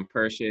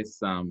purchased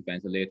some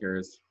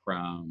ventilators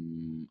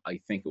from, I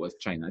think it was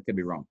China. I could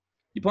be wrong.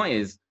 The point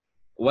is,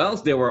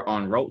 whilst they were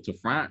en route to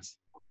France,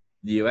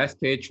 the U.S.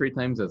 paid 3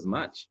 times as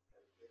much,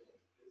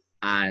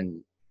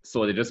 and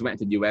so they just went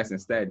to the U.S.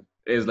 instead.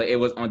 It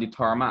was on the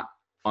tarmac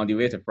on the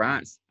way to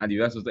France, and the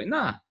U.S. was like,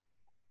 nah,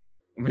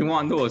 we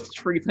want those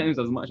 3 times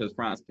as much as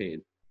France paid,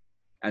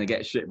 and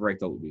get shit right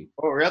out.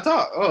 Oh, real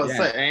talk. Oh,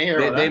 yeah. I ain't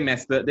hear they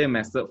messed up. They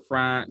messed up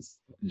France,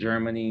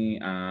 Germany,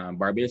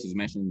 Barbados is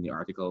mentioned in the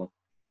article.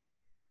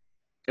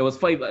 It was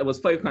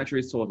 5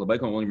 countries total, but I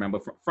can only remember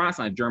France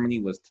and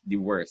Germany was the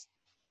worst.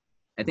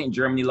 I think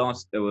Germany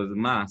lost. It was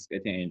masks. I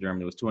think in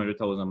Germany it was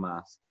 200,000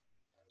 masks.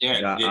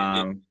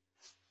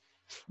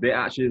 They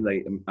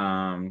actually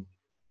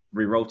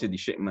rerouted the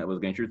shipment. It was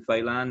going through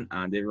Thailand,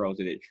 and they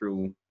routed it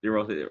through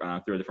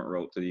a different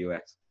route to the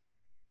US.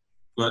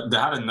 But they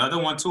had another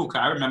one too.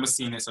 Cause I remember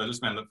seeing it, so I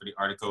just went to look for the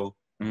article.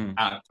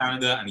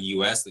 Canada and the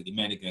US, like the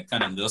man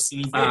kind of little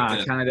scenes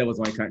there. Canada was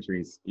one of the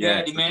countries.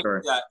 Yeah, the man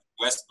that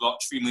US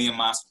blocked 3 million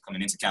masks from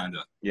coming into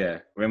Canada. Yeah,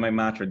 when my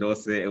mantra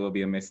does say it will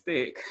be a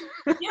mistake.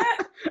 Yeah,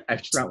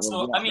 if Trump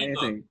will block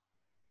anything. Look,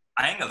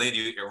 I ain't gonna let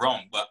you're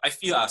wrong, but I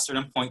feel at a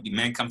certain point the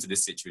man come to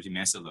this situation. The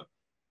man said, "Look,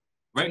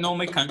 right now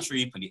my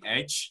country on the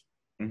edge,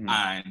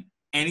 and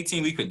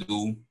anything we could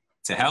do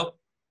to help,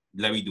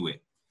 let me do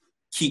it.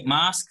 Keep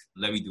masks,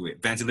 let me do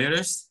it.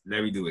 Ventilators,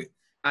 let me do it."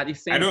 At the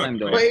same time,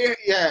 though. But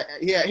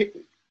yeah.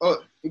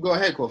 Oh, go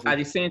ahead, Kofi. At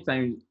the same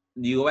time,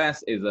 the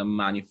US is a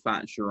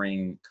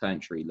manufacturing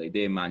country. Like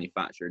they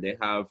manufacture. They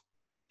have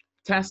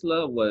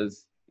Tesla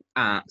was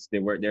asked.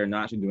 They're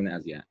not actually doing it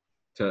as yet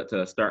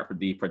to start for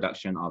the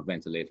production of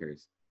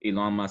ventilators.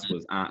 Elon Musk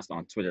was asked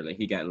on Twitter. Like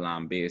he got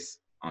land base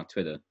on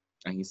Twitter,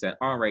 and he said,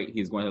 "All right,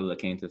 he's going to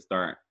look into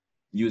start."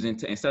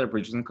 Instead of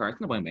producing cars,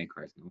 nobody made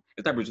cars now.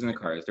 Instead of producing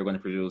cars, they're going to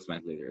produce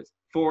ventilators.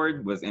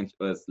 Ford was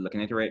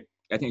looking into it.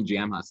 I think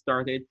GM has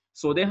started.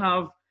 So they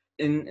have,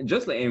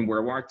 just like in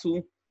World War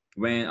II,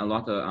 when a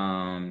lot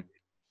of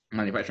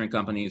manufacturing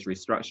companies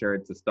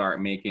restructured to start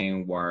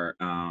making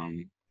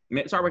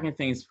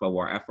things for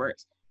war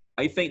efforts.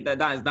 I think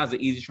that's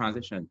an easy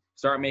transition.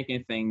 Start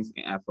making things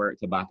in effort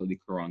to battle the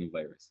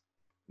coronavirus,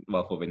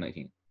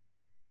 COVID-19.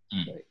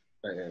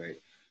 Right.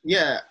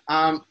 Yeah.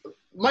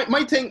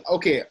 My thing.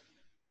 Okay.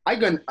 I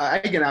can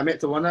admit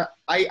to one that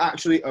I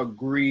actually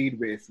agreed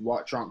with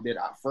what Trump did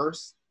at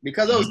first,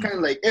 because I was kind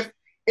of like,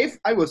 if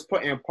I was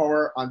put in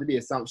power under the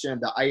assumption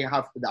that I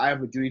have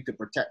a duty to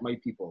protect my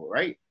people,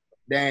 right?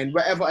 Then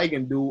whatever I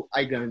can do,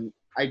 I can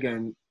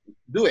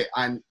do it,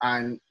 and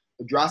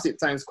drastic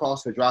times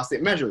calls for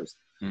drastic measures.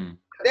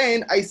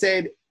 Then I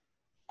said,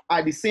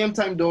 at the same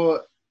time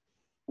though,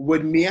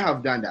 would Mia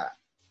have done that?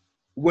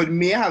 Would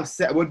Mia have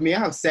said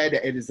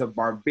that it is a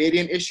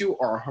Barbadian issue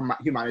or a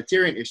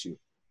humanitarian issue?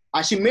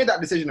 And she made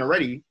that decision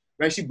already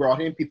when she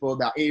brought in people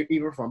that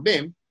even from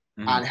BIM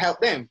and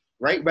helped them,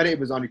 right? Whether it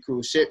was on the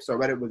cruise ships or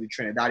whether it was the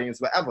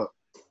Trinidadians, whatever.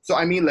 So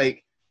I mean,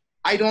 like,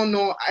 I don't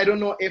know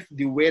if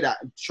the way that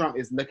Trump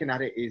is looking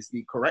at it is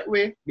the correct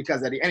way,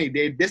 because at the end of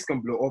the day, this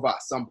can blow over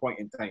at some point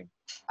in time.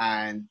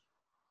 And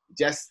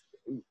just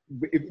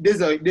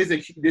there's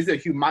a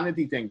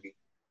humanity thing.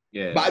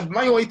 Yeah. But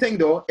my only thing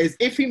though is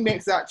if he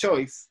makes that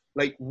choice,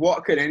 like,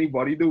 what could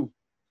anybody do?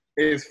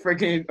 Is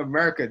freaking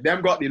America.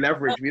 Them got the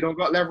leverage. We don't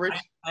got leverage.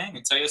 I ain't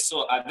gonna tell you.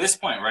 So at this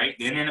point, right,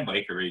 then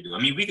anybody could really do. I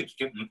mean, we could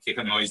kick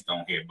a noise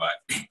down here, but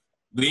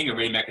we ain't gonna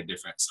really make a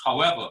difference.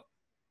 However,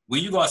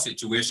 when you got a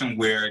situation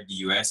where the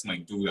US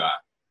might do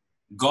that,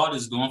 God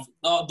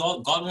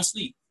don't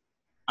sleep.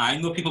 I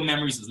know people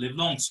memories live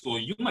long, so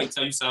you might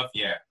tell yourself,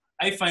 yeah,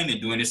 I find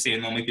it doing this,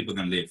 saying normally people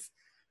gonna live.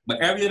 But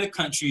every other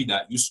country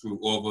that you screw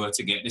over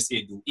to get this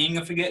say do ain't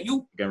gonna forget you.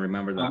 You can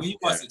remember that. When you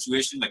got a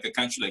situation like a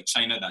country like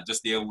China that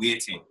just there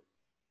waiting.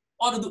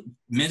 All the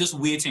men just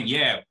waiting,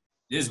 yeah.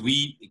 This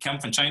it come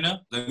from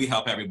China, let me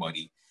help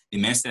everybody. The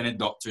men sending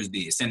doctors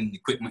there, sending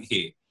equipment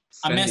here.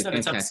 And men tell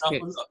themselves,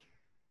 look,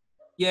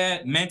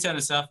 yeah, men tell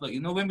themselves, look,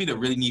 when we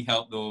really need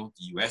help though,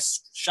 the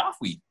US shaft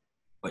we.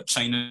 But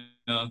China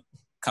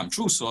come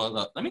true. So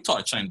let me talk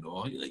to China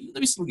though. Let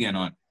me see what's going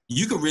on.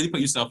 You could really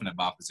put yourself in a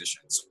bad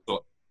position.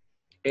 So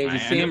it's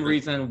the same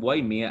reason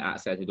why Mia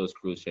accepted those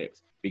cruise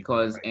ships.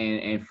 Because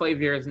in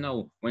 5 years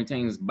now, when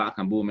things back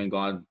and boom and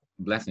God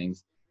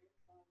blessings,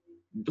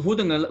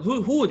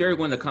 who they're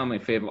going to come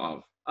in favor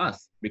of?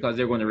 Us, because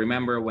they're going to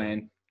remember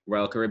when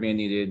Royal Caribbean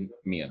needed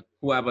Mia.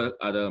 Who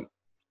other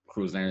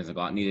cruise liners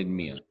got needed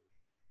Mia.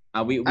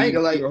 We I ain't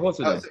gonna were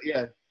host of them.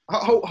 yeah.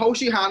 How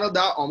she handled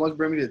that almost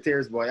bring me to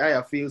tears, boy. I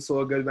feel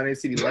so good when I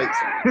see the lights.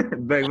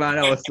 Big man,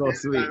 that was so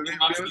sweet.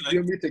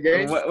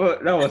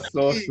 That was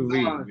so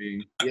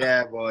sweet.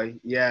 Yeah, boy.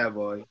 Yeah,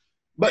 boy.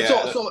 But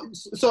yeah.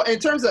 So in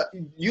terms of,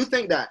 you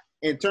think that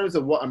in terms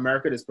of what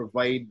America does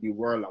provide the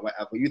world and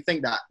whatever, you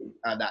think that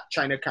that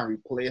China can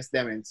replace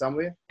them in some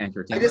way?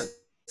 Entertainment.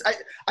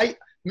 I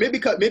maybe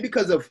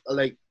because of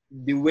like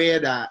the way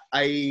that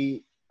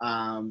I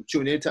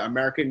tune into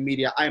American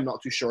media, I'm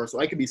not too sure, so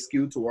I could be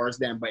skewed towards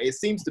them. But it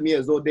seems to me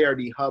as though they are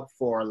the hub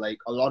for like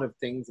a lot of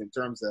things in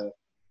terms of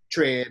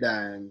trade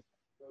and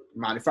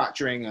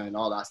manufacturing and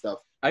all that stuff.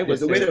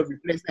 There's a way to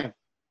replace them.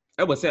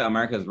 I would say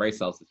America is very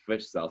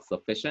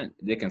self-sufficient.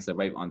 They can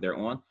survive on their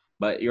own,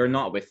 but you're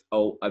not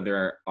without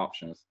other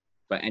options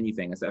for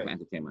anything except for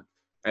entertainment.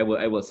 I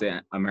will say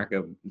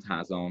America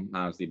has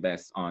the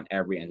best on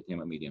every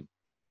entertainment medium.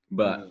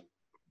 But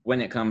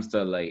when it comes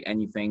to like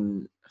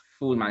anything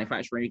food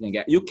manufacturing,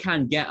 you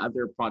can get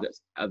other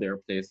products other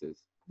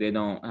places. They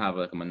don't have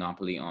like a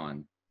monopoly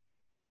on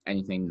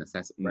anything that's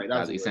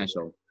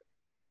essential.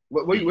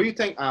 What do you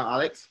think,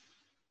 Alex?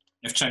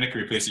 If China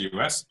could replace the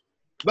US?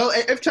 Well,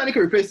 if China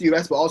could replace the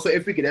US, but also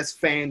if we could just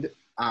find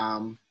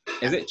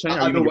is it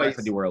China or you mean the rest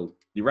of the world?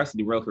 The rest of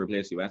the world could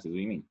replace the US, is what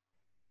you mean?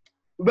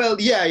 Well,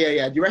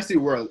 yeah. The rest of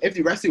the world. If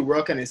the rest of the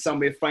world can in some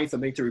way find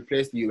something to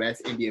replace the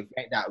US in the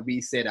event that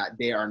we say that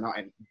they are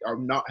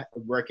not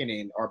working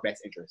in our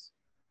best interest.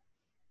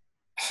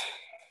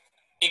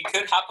 It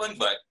could happen,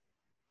 but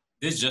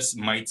this is just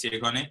my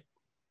take on it.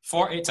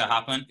 For it to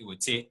happen, it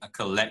would take a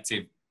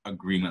collective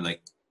agreement.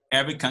 Like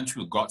every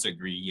country would got to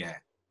agree, yeah,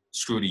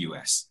 screw the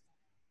US.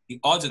 The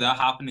odds of that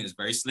happening is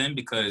very slim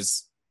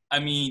because, I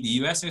mean, the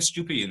US is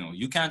stupid, you know.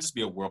 You can't just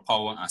be a world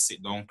power and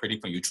sit down pretty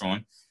for your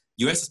throne.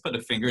 US has put the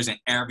fingers in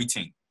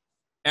everything.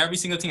 Every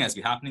single thing that's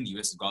been happening, the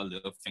US has got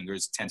little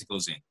fingers,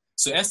 tentacles in.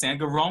 So if things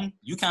go wrong,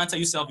 you can't tell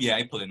yourself, yeah,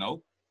 I pulling out.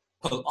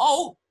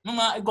 Oh, no,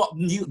 I got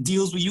new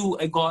deals with you.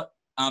 I got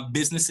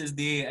businesses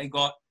there. I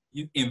got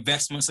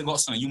investments. I got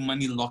some of you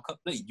money locked up.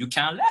 Like, you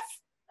can't left.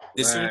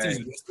 There's certain things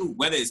you just do,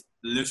 whether it's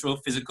literal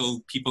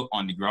physical people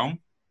on the ground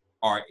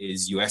or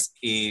is US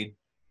aid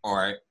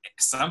or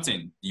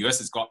something. The US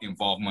has got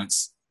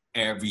involvements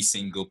every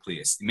single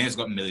place. The man's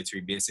got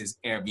military bases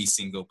every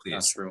single place.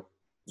 That's true.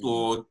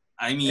 So,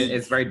 I mean...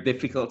 It's very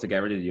difficult to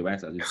get rid of the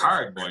US.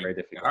 Hard, boy. Very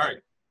difficult.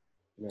 Hard.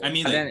 I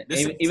mean, like,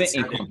 even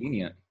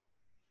inconvenient.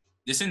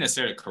 This isn't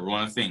necessarily a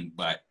corona thing,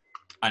 but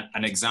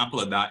an example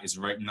of that is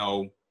right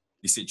now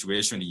the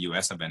situation in the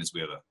US and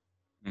Venezuela.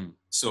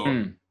 So,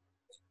 in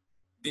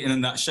a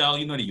nutshell,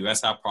 you know, the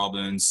US have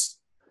problems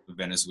with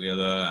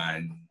Venezuela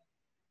and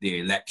the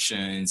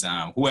elections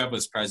and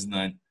whoever's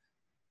president.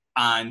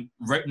 And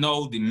right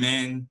now, the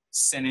men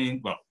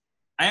sending, well,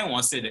 I don't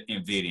want to say they're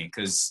invading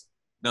because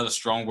that's a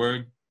strong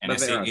word. And I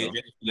say, if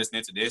you're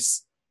listening to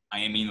this,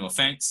 I ain't mean no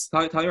offense.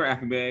 Tell your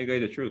FBI guy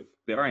the truth.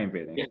 They are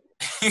invading. Yeah.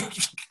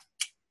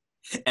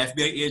 FBI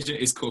agent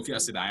is Kofi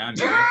Asadayan.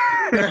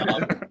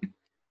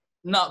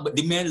 No, but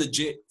the man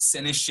legit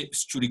sending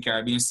ships through the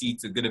Caribbean Sea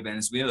to go to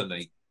Venezuela,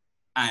 like,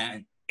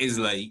 and it's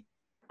like,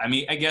 I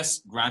mean, I guess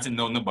granted,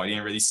 nobody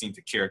ain't really seem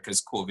to care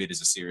because COVID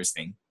is a serious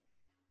thing.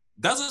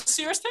 That's a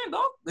serious thing,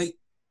 though. Like,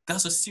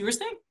 that's a serious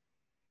thing.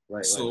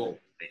 Right. So,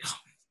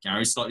 can't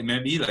really start the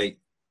man be like,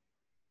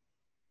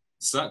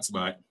 sucks,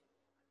 but.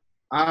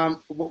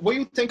 What do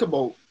you think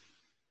about,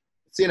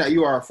 seeing that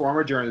you are a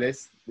former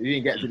journalist, you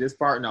didn't get to this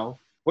part now,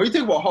 what do you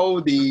think about how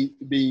the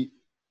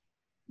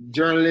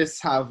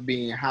journalists have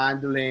been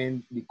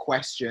handling the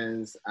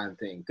questions and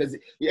things? Because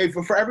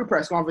for every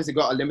press conference, you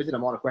got a limited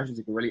amount of questions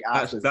you can really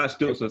ask. That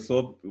jokes are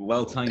so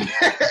well timed.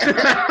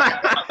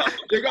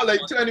 You got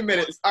like 20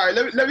 minutes. All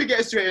right, let me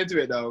get straight into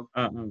it, though.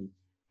 What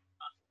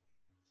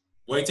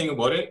do you think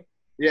about it?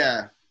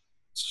 Yeah.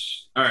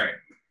 All right.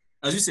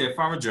 As you say, a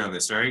former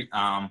journalist, right?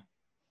 I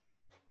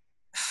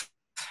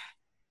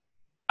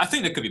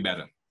think they could be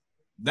better.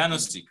 That's no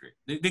secret.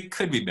 They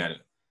could be better.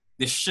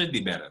 They should be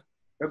better.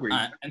 Agreed.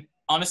 And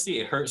honestly,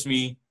 it hurts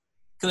me.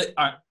 Cause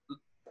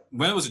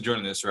when I was a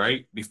journalist,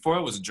 right? Before I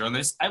was a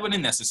journalist, I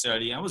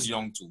was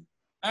young too.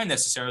 I didn't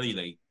necessarily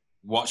like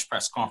watch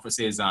press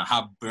conferences and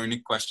have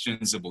burning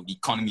questions about the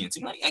economy and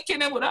things. Like, I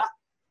can't with that.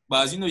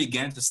 But as you know, you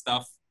get into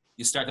stuff,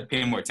 you start to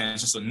pay more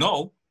attention. So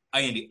no,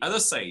 I am the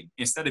other side.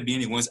 Instead of being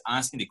the ones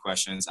asking the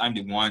questions, I'm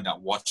the one that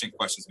watching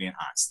questions being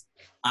asked.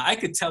 And I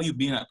could tell you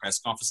being at press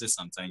conferences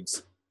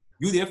sometimes,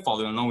 you there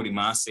following along with the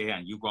man say,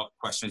 and you got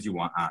questions you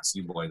want asked.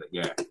 You boy, like,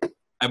 yeah,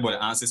 I boy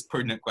answer this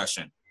pertinent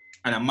question.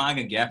 And a man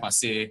can get up and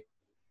say,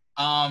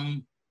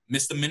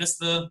 Mr.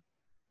 Minister,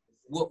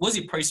 what's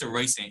the price of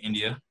rice in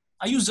India?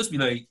 I used to just be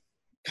like,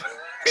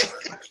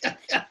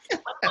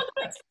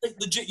 like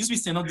legit, used to be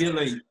standing up there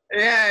like,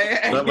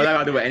 yeah. What I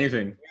gotta do with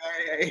anything?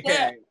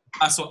 Yeah.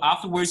 And so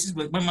afterwards, he's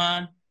like, my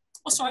man,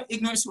 what sort of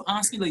ignorance you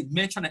asking? Like,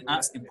 men trying to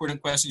ask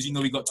important questions. You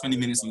know, we got 20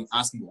 minutes and you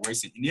asking about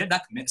race in India.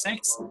 That can make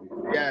sense.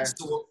 Yeah.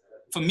 So,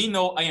 for me,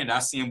 no, I am that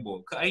same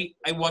boat. I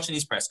watching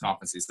these press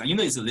conferences. Now, you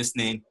know, he's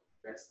listening.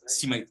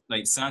 She might,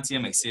 like,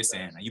 Santia might say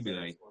something, and you be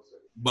like,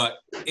 but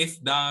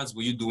if that's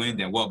what you're doing,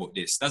 then what about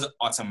this? That's an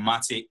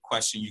automatic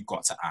question you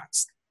got to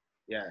ask.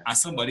 Yeah. And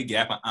somebody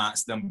get up and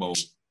ask them about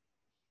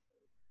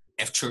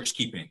if church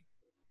keeping.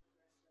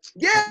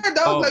 Yeah, that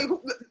was like,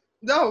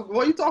 no,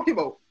 what are you talking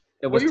about?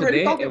 It was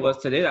today. It was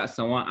today that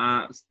someone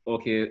asked,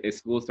 "Okay, is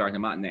school starting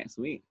about next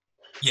week?"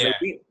 Yeah,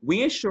 like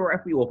we ain't sure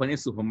if we open in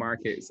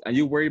supermarkets. Are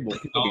you worried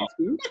about people being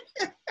school?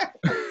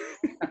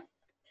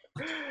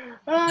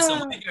 So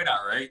when I hear that,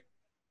 right?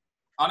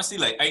 Honestly,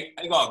 like I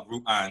got a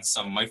group and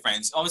some of my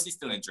friends, obviously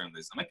still in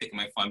journalism. I pick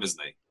my fun was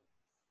like,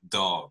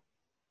 dog,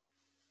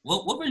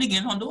 what really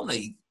going on though?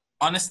 Like,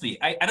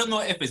 honestly, I don't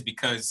know if it's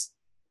because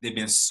there've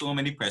been so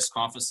many press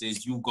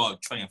conferences. You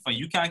got to try and find.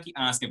 You can't keep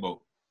asking about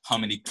how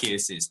many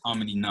cases, how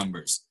many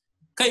numbers.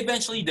 Because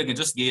eventually they can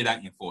just get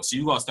that info. So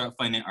you got to start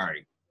finding, all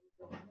right,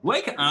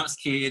 what can I ask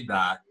here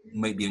that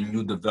might be a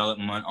new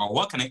development, or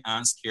what can I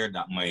ask here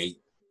that might,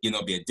 you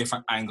know, be a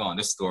different angle on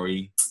the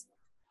story?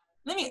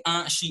 Let me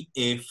ask you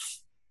if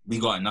we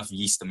got enough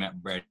yeast to make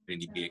bread in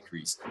the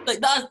bakeries.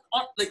 Like that,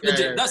 like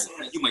legit, that's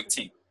something you might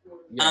think.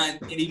 Yeah.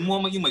 And in the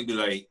moment you might be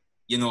like,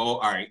 you know,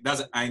 all right, that's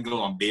an angle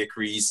on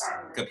bakeries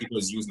because people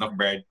is using enough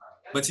bread.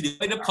 But to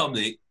the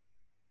public,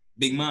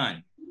 big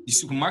man, the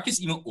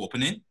supermarkets even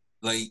opening,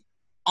 like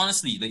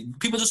honestly, like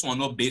people just want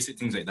to know basic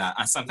things like that.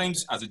 And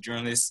sometimes as a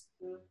journalist,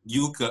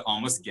 you could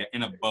almost get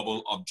in a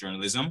bubble of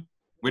journalism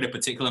where the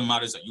particular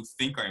matters that you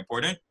think are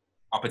important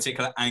or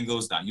particular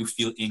angles that you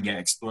feel ain't get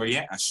explored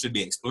yet and should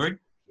be explored.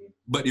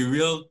 But the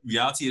real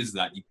reality is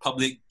that the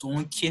public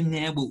don't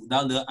care about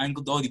that little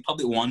angle, though. The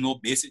public want to know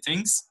basic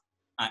things.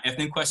 And if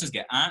them questions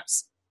get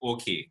asked,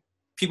 okay.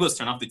 People just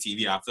turn off the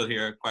TV after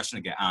hear a question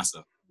and get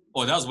answered.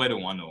 Oh, that's why they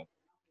want to know.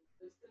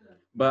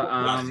 But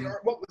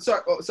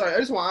sorry, I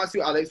just want to ask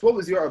you, Alex, what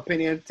was your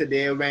opinion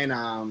today when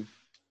I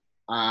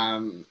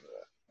can't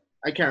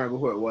remember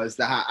who it was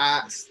that had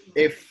asked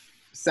if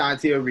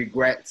Santia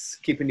regrets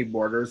keeping the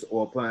borders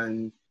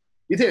open?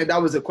 You think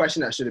that was a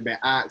question that should have been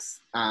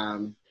asked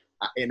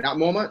in that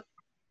moment?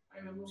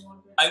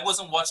 I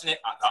wasn't watching it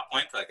at that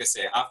point. Like I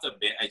said, after a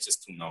bit, I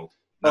just don't know.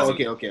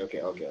 Okay.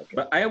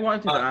 But I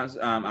wanted to ask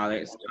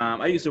Alex.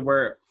 I used to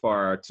work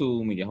for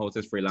 2 media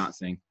houses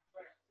freelancing,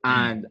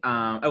 and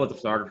I was a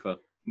photographer.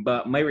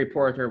 But my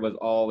reporter was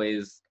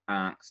always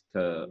asked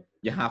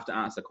you have to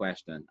answer a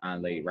question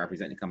and like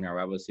represent the company or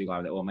whatever. So you go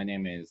like, oh, my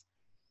name is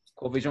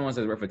Kofi Jones,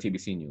 I work for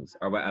TBC News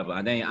or whatever,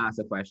 and then you ask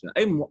a question.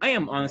 I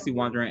am honestly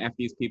wondering if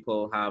these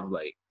people have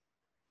like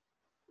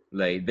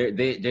they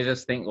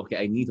just think, okay,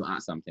 I need to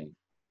ask something.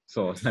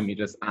 So let me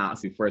just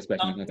ask the first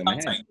question that comes to my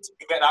head.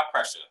 You get that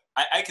pressure.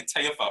 I can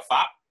tell you for a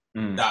fact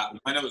that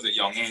when I was a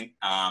youngin,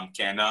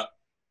 Canada,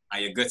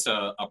 I go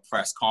to a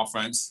press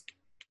conference.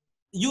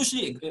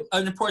 Usually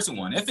an important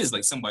one. If it's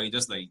like somebody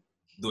just like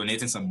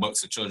donating some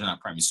books to children at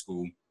primary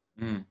school,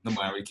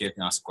 nobody really cares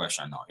to ask a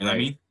question now. You know what I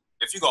mean?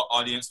 If you got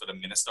audience for the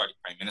minister, the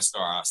prime minister,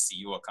 or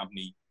CEO of a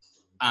company,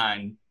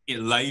 and it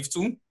live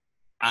too,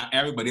 and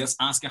everybody else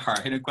asking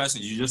hard-hitting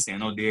questions, you just say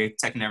no, they're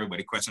taking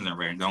everybody questions and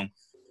writing down.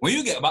 When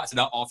you get back to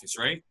that office,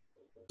 right?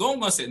 Don't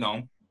go sit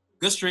down.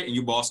 Go straight in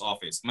your boss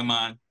office. My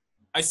man,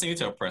 I sent you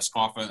to a press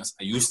conference.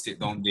 I used to sit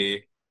down there.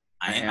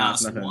 I ain't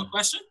asked one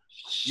question.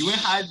 You ain't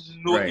had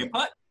no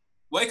input.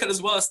 Well, I could as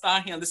well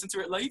start here and listen to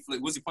it live. Like,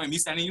 what's the point of me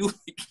standing you?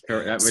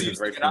 Sure, that so you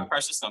get that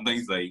pressure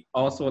sometimes. Like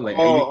also, like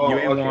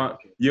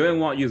you ain't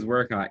want use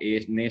work on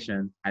Asian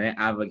Nation and then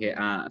advocate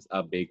as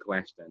a big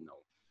question. No,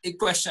 a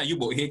question you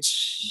both hit.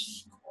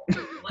 So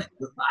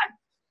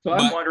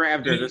I'm wondering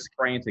if they're just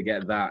trying to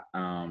get that.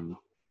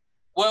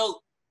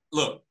 Well,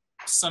 look.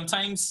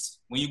 Sometimes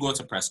when you go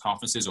to press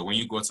conferences or when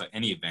you go to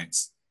any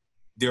events,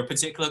 there are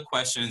particular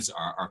questions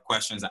are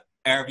questions that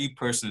every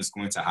person is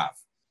going to have.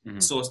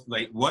 So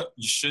like what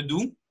you should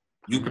do,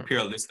 you prepare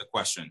a list of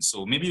questions.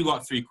 So maybe you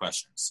got 3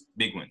 questions,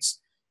 big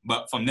ones.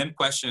 But from them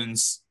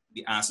questions,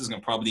 the answers going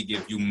to probably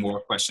give you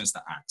more questions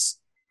to ask.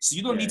 So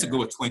you don't need to go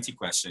with 20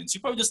 questions. You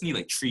probably just need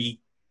like 3,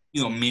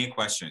 main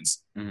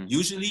questions.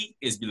 Usually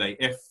it's be like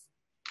if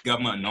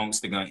government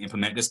announced they're going to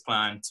implement this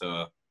plan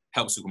to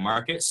help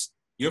supermarkets,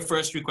 your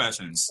first 3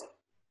 questions,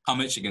 how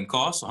much it can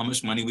cost, so how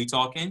much money we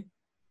talking,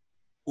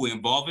 who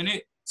involved in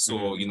it,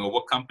 so,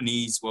 what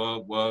companies,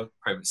 what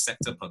private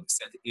sector, public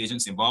sector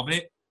agents involved in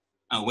it,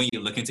 and when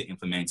you're looking to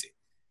implement it.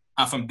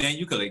 And from then,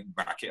 you could, like,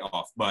 back it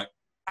off. But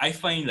I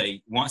find,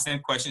 like, once them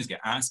questions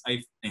get asked,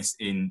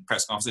 in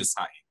press conferences,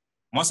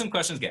 once them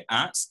questions get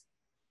asked,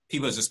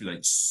 people just be like,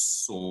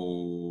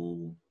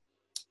 so,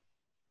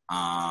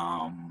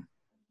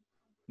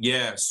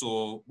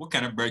 so what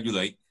kind of bread you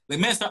like? Like,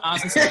 man, start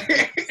asking something.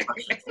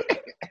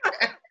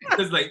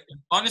 Because, like,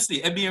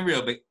 honestly, it being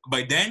real, but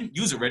by then,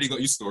 you've already got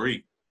your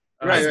story.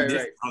 Right.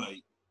 Like,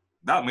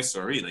 that's my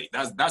story. Like,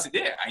 that's it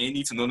there. I ain't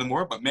need to know no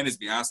more, but men is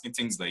be asking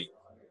things like,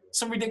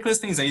 some ridiculous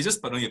things, and you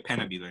just put on your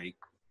pen and be like,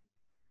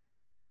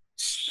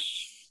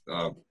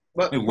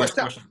 But The worst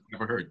but question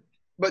I've ever heard.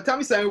 but tell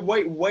me something.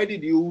 Why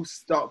did you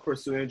stop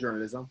pursuing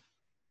journalism?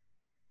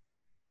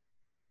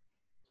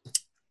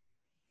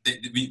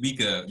 We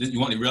could. You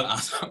want the real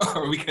answer,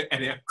 or we could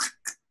edit?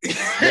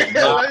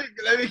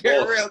 let me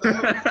get real. Though.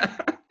 All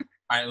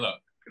right, look.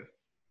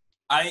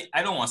 I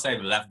don't want to say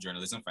I've left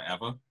journalism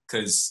forever,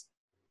 because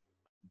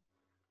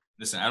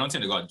listen, I don't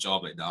think they got a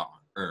job like that on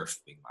earth,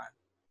 big man.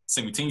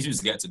 So many things you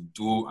just get to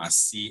do and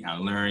see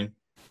and learn.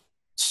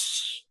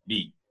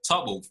 Be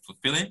talk about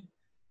fulfilling,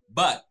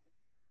 but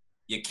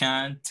you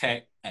can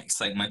take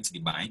excitement to the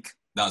bank.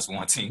 That's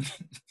one thing.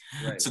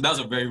 Right. So that's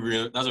a very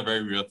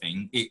real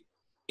thing. It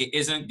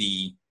isn't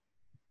the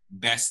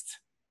best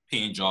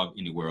paying job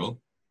in the world.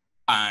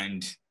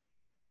 And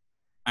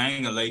I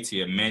ain't gonna lie to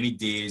you, many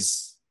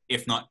days,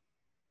 if not,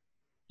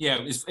 yeah,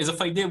 it's a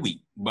 5-day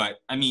week. But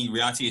I mean,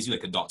 reality is you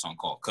like a doctor on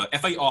call. Cause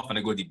if I off and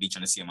I go to the beach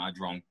and I see my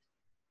drunk,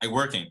 I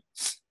working.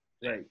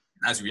 Right.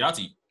 That's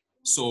reality.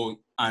 So,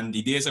 and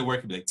the days I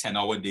work be like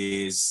 10-hour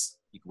days,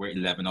 you can work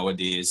 11-hour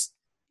days.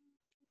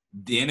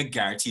 They ain't a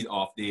guaranteed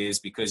off days,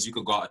 because you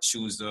could go out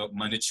Tuesday,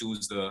 Monday,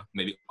 Tuesday,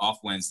 maybe off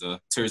Wednesday,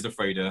 Thursday,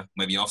 Friday,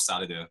 maybe off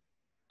Saturday.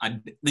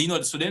 And you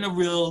know, so there's a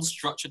real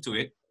structure to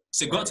it.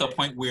 So it got to a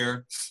point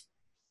where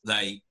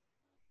like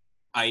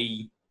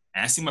I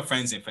see my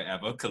friends in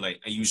forever, cause like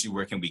I usually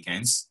work in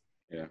weekends.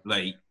 Yeah.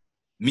 Like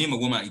me and my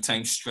woman at the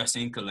time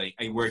stressing, cause like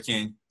I work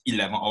in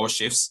 11-hour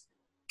shifts.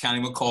 Can't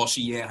even call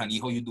she, yeah, honey,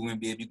 how you doing,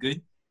 baby?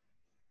 Good.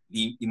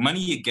 The money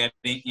you get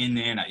in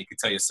there, like you can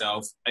tell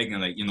yourself, I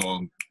can like, you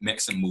know, make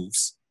some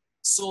moves.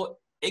 So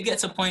it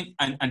gets a point,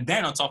 and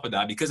then on top of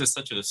that, because it's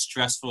such a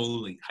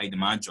stressful, like high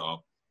demand job,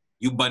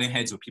 you butting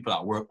heads with people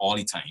at work all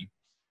the time.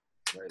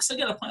 Right. So I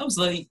get a point, I was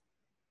like,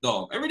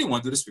 dog, I really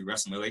want to do this for the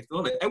rest of my life, though.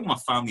 Like, I want my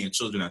family and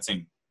children, I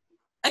think.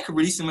 I could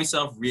really see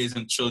myself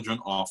raising children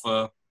off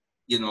of,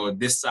 you know,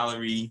 this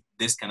salary,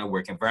 this kind of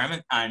work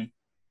environment. And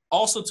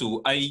also,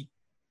 too,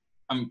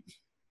 I'm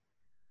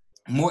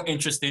more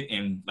interested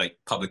in, like,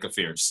 public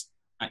affairs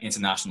and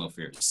international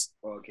affairs.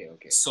 Okay.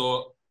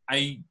 So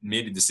I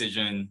made a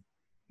decision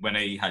when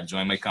I had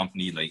joined my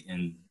company, like,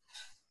 in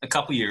a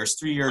couple years,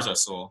 3 years or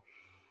so,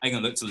 I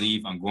can look to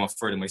leave and go on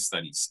further my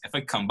studies. If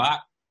I come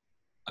back,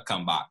 I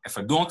come back. If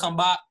I don't come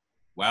back,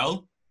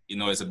 well, you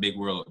know, it's a big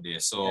world out there.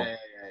 So,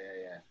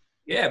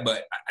 yeah,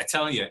 but I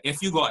tell you,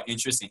 if you got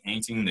interest in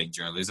anything like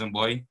journalism,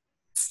 boy,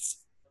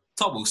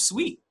 talk about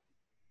sweet.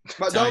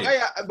 But dog,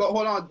 but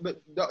hold on,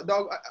 but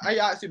dog, I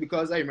asked you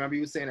because I remember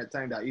you saying at the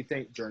time that you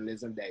think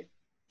journalism dead.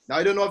 Now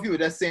I don't know if you were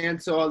just saying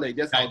so, like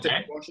just out of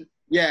emotion.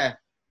 Yeah,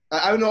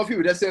 I don't know if you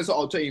were just saying so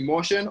out of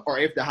emotion or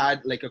if they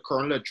had like a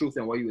kernel of truth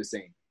in what you were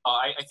saying.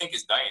 I think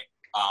it's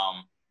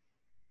dying.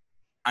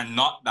 And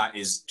not that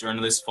is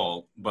journalists'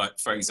 fault, but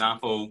for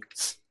example,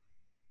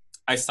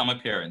 I saw my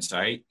parents,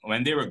 right?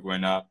 When they were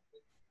growing up,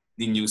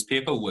 the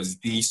newspaper was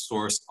the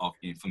source of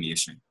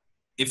information.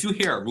 If you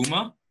hear a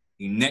rumor,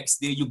 the next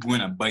day you go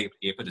in and buy a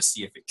paper to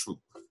see if it's true.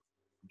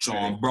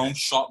 John Brown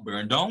shot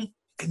burned down.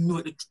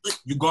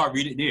 You gotta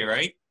read it there,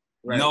 right?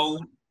 No,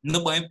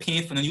 nobody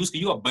paying for the news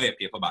because you gotta buy a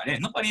paper back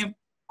then.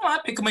 I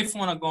pick up my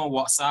phone and go on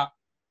WhatsApp.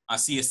 I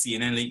see a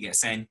CNN link get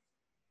sent.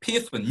 Pay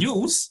for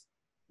news?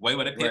 Why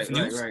would I pay for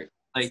news?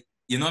 Like,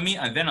 you know what I mean?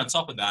 And then on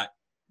top of that,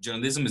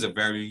 journalism is a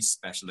very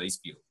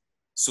specialized field.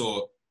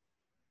 So,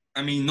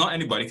 I mean, not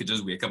anybody could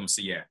just wake up and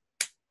say, yeah,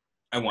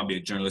 I want to be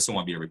a journalist, I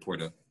want to be a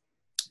reporter.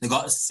 They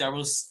got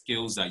several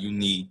skills that you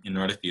need in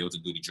order to be able to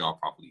do the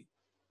job properly.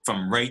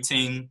 From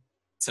writing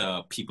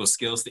to people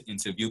skills to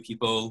interview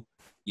people,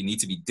 you need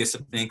to be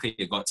disciplined because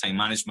you got time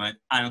management.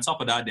 And on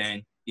top of that,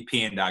 then you're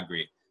paying that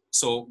great.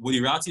 So what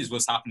the reality is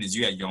what's happening is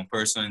you a young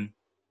person,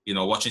 you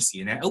know, watching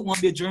CNN, I want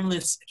to be a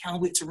journalist. I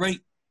can't wait to write.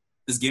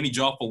 Just give me a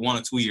job for 1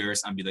 or 2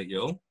 years and be like,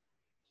 yo,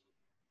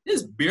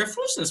 this is bare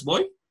foolishness,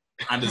 boy.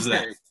 And just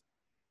left.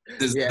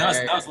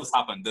 That's what's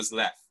happened. Just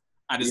left.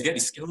 And just get the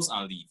skills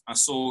and leave. And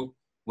so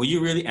what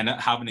you really end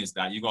up having is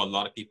that you got a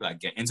lot of people that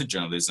get into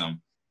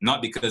journalism,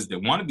 not because they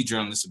want to be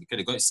journalists or because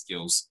they got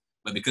skills,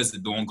 but because they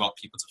don't got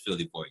people to fill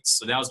the voids.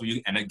 So that's where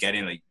you end up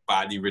getting like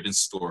badly written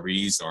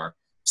stories or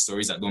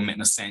stories that don't make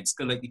no sense.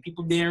 Because like the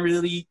people didn't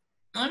really, you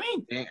know what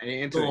I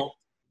mean?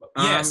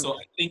 So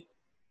I think,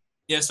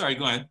 sorry,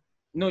 go ahead.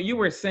 No, you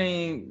were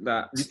saying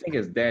that you think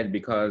it's dead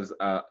because,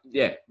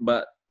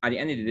 but at the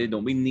end of the day,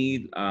 don't we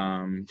need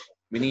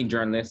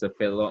journalists to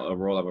fill a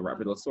role of a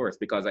reputable source?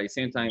 Because at the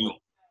same time,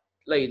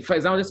 like for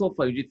example, this whole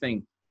footage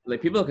thing,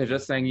 like people could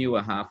just send you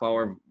a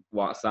half-hour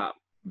WhatsApp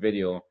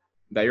video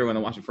that you're going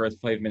to watch the first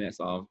 5 minutes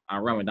of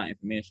and run with that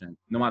information,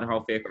 no matter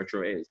how fake or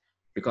true it is.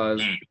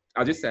 Because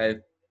I just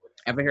said,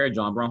 if I hear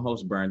John Brown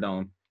house burned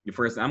down, the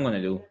first thing I'm going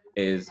to do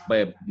is buy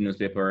a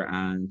newspaper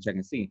and check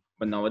and see.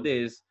 But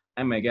nowadays,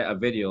 I might get a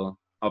video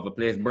of a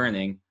place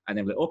burning, and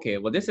then be like, okay,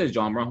 well, this is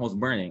John Brown house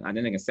burning, and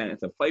then they can send it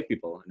to 5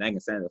 people, and then I can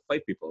send it to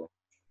 5 people.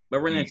 But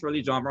really, it's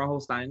really John Brown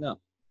house standing up.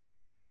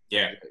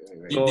 Yeah.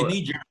 So, they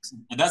need journalists.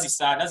 And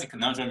that's a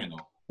conundrum, you know.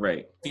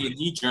 Right. They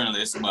need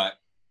journalists, but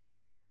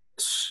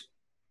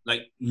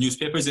like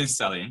newspapers ain't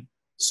selling.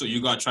 So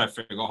you gotta try to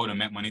figure out how to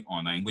make money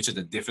online, which is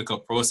a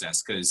difficult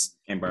process because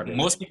In Barbados.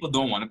 most people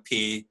don't want to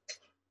pay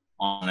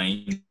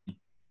online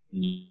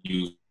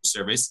news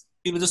service.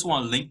 People just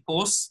want a link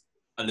post,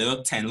 a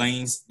little 10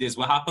 lines. This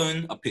what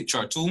happened, a picture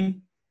or two,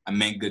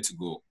 and then good to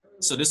go.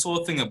 So this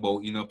whole thing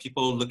about,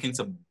 people looking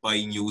to buy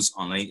news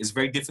online is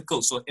very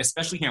difficult. So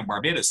especially here in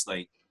Barbados,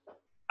 like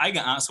I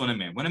can ask when a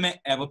man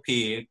ever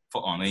pay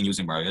for online news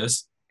in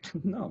Barbados?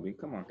 No, we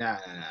come on. Nah.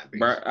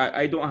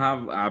 I don't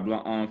have Abla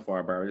on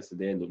for Barbados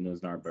today.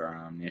 News nor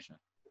Nation.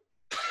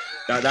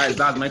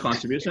 That's my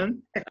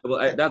contribution.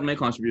 Well, that's my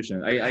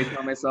contribution. I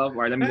tell myself,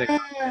 all right, let me take.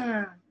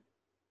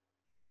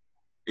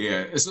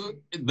 Yeah, so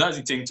that's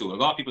the thing too. A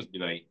lot of people be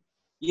like,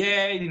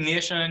 yeah, the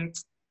nation,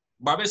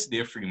 Barbados,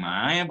 they're free, man.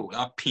 I ain't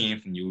about paying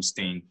for news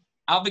thing.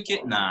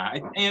 Advocate, nah,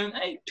 I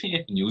ain't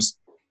paying for news.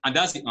 And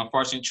that's the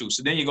unfortunate truth.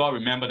 So then you gotta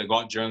remember the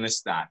God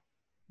journalists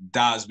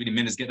that's where the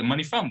ministers get the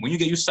money from. When you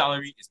get your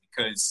salary, it's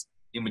because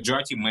the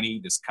majority of money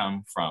just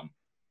come from,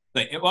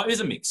 it's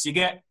a mix. You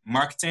get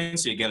marketing,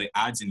 so you get like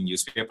ads in the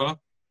newspaper,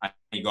 and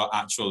you got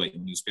actual like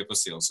newspaper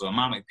sales. So a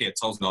man might pay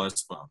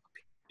 $1,000 for a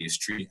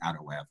pastry ad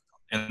or whatever.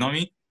 You know what I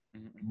mean?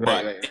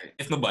 But Right.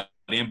 if nobody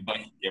ain't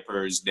buying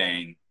papers,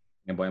 then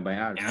And buy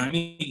ads. you know what I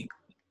mean?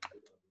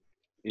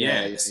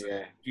 Yeah.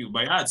 People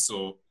buy ads,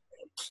 so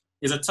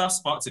it's a tough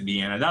spot to be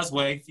in, and that's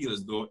why I feel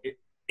as though it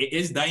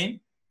is dying.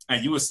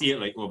 And you will see it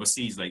like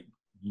overseas, like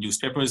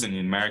newspapers in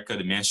America,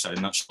 the men shut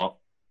not shop,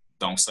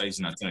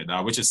 downsize, nothing like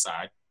that, which is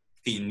sad.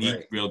 They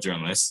need real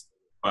journalists,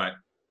 but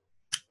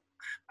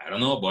I don't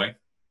know, boy.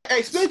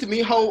 Explain to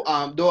me how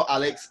though,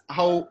 Alex,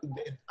 how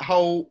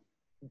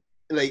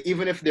like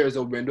even if there's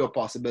a window of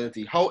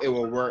possibility, how it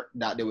will work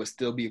that there will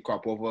still be a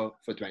crop over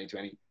for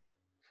 2020.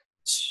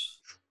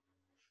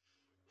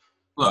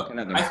 Look,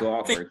 I so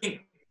awkward.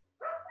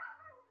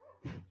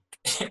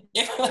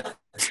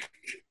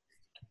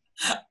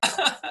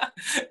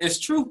 It's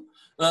true.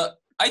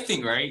 I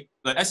think, right?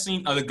 Like I've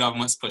seen other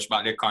governments push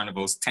back their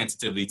carnivals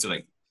tentatively to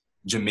like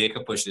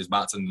Jamaica push this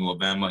back to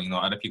November.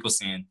 Other people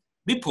saying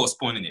we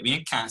postponing it, we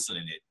ain't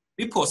canceling it,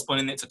 we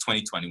postponing it to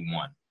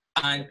 2021.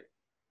 And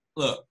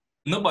look,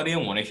 nobody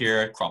want to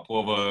hear crop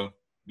over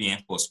being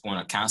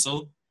postponed or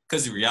canceled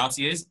because the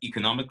reality is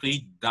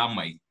economically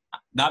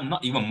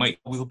we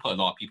will put a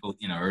lot of people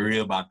in a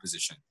real bad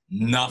position.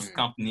 Enough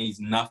companies,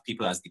 enough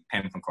people as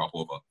depend on crop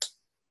over.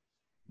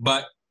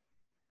 But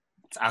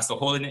as to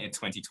holding it in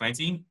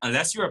 2020,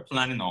 unless you are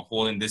planning on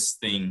holding this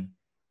thing,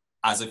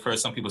 as I've heard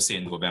some people say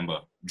in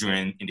November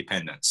during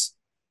Independence,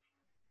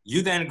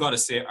 you then got to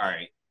say, all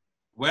right,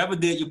 whatever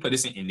day you put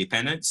this in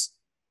Independence,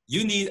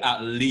 you need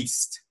at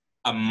least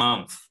a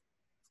month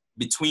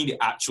between the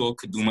actual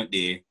Kadooment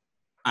Day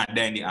and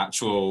then the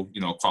actual,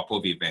 crop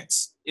over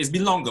events. It's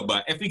been longer,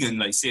 but if we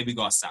can say we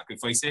got to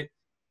sacrifice it,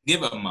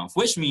 give it a month,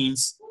 which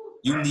means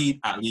you need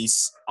at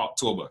least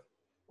October.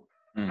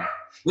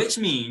 Which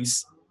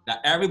means that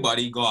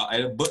everybody got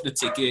either book the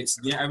tickets,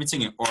 get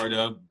everything in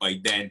order by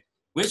then,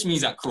 which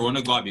means that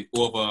Corona got to be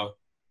over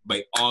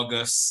by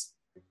August,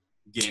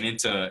 getting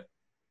into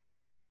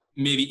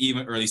maybe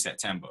even early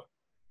September.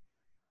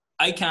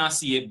 I can't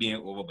see it being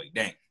over by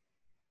then.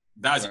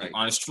 That's the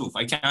honest truth.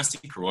 I can't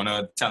see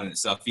Corona telling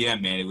itself, yeah,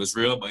 man, it was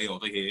real by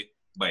over here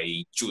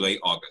by July,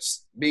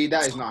 August.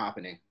 That is not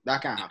happening.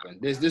 That can't happen.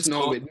 There's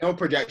no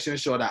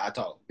projections show that at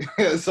all.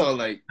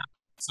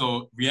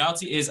 So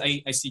reality is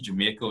I see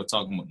Jamaica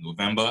talking about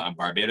November and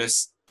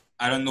Barbados.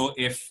 I know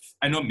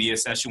Mia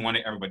said she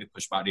wanted everybody to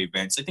push back the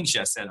events. I think she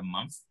has said a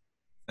month.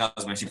 That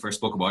was when she first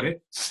spoke about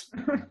it.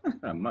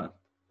 A month.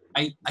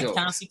 I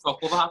can't see crop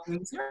over happening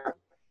this year.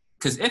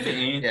 Because if it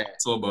ain't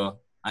October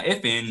and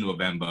if it ain't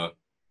November,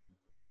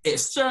 it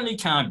certainly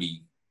can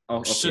be.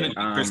 Shouldn't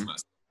be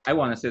Christmas. I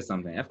want to say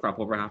something. If crop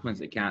over happens,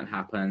 it can't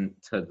happen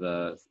to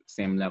the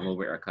same level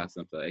we're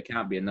accustomed to. It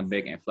can't be a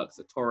big influx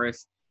of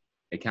tourists.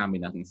 It can't be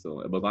nothing. So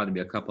it will got to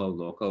be a couple of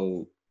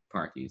local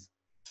parties.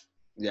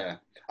 Yeah,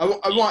 I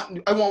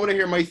want to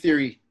hear my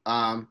theory.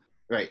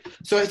 Right.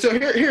 So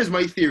here's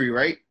my theory.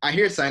 Right. I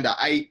hear something that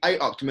I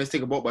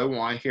optimistic about, but I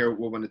want to hear what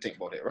we're going to think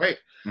about it. Right.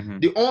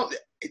 Mm-hmm.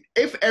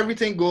 If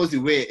everything goes the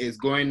way it's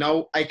going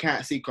now, I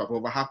can't see crop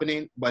over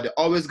happening. But they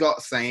always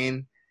got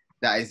saying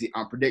that is the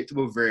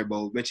unpredictable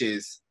variable, which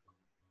is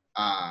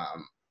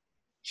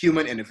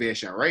human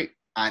innovation. Right.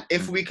 And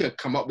if we could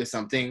come up with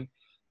something,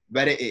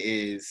 whether it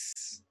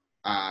is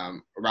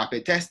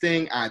rapid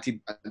testing,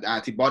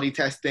 antibody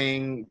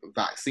testing,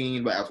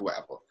 vaccine,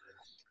 whatever.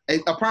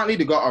 Apparently,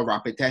 they got a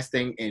rapid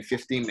testing in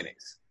 15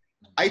 minutes.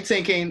 I'm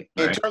thinking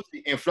in terms of the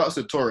influx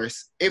of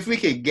tourists, if we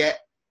could get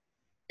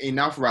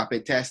enough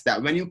rapid tests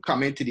that when you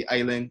come into the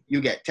island,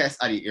 you get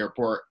tests at the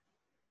airport,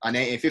 and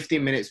then in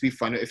 15 minutes, we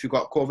find out if you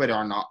got COVID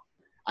or not.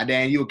 And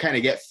then you kind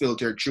of get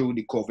filtered through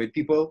the COVID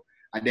people.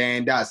 And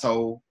then that's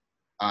how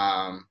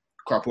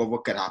crop over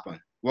could happen.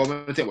 What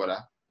do you think about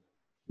that?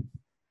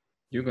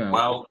 You go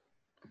on,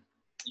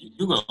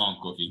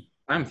 Kofi.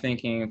 I'm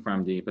thinking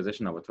from the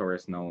position of a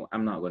tourist. No,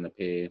 I'm not going to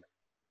pay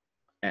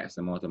X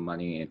amount of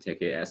money in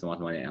ticket, X amount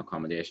of money in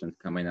accommodation to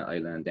come in the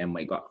island, then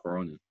might got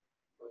Corona.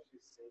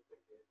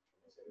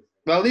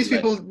 Well, these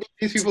Like- people,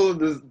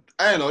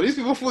 I don't know. These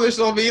people foolish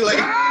on me. Like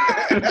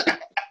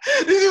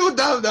these people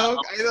dumb. I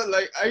know,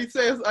 like I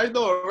say, I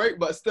know, right?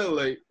 But still,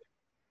 like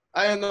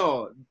I don't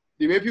know.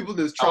 The way people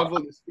just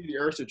travel, the speed the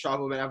urge to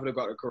travel whenever they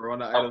got the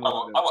corona. I don't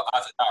know. I will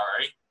ask it, all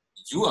right.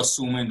 You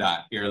assuming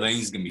that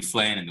airlines gonna be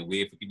flying in the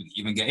way for people to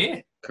even get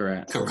here?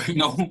 Correct. Correct.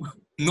 No,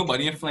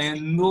 nobody ain't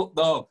flying. No,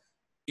 dog.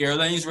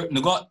 Airlines.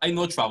 No, God, I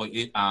know flight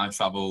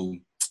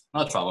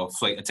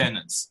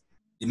attendants.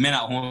 The men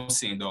at home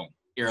saying, "Dog,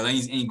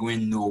 airlines ain't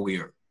going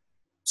nowhere."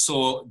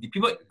 So the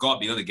people got to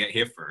be able to get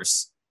here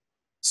first.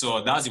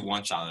 So that's the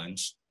one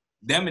challenge.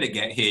 Then when they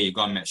get here, you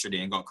gotta make sure they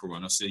ain't got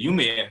corona. So you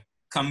may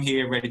come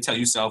here ready to tell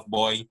yourself,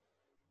 boy,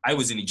 I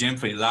was in the gym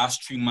for the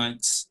last 3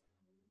 months.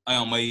 I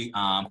on my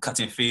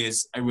cutting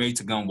phase. I ready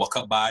to go and walk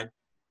up by.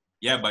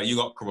 Yeah, but you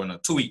got corona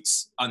 2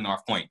 weeks at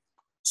North Point.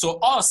 So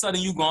all of a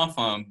sudden you gone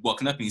from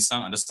walking up in the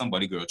sun under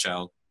somebody girl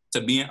child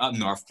to being up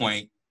North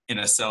Point in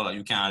a cell that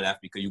you can't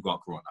left because you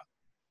got corona.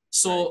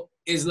 So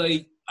it's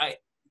like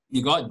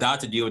you got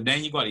that to deal with.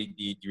 Then you got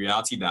the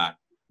reality that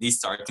these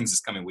sort of things is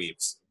coming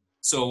waves.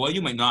 So while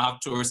you might not have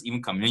tourists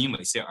even coming in, you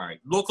might say, all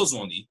right, locals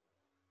only.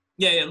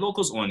 Yeah,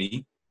 locals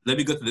only. Let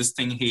me go to this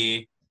thing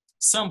here.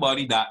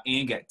 Somebody that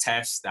ain't get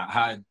tests that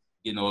had,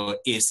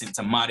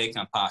 asymptomatic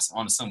and pass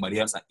on to somebody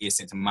else that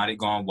asymptomatic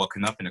gone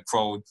walking up in the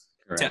crowd,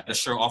 take the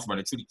shirt off,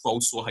 running through the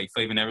crowd, so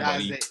high-fiving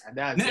everybody.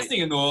 Next thing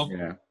you know,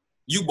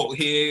 you both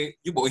here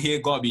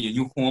gotta be in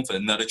your home for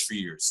another 3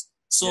 years.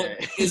 So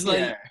it's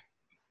like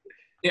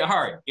it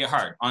hard,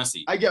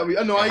 honestly. I get what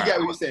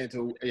you're saying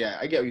too. Yeah,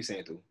 I get what you're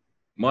saying too.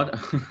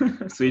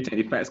 So you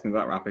think the facts can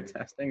got rapid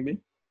testing, be?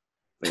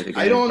 Like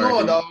I don't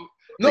know though.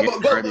 No,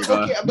 like but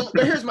okay, but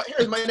here's my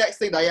next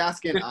thing that I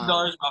asking.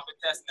 $50 rapid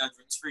testing that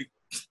drinks free.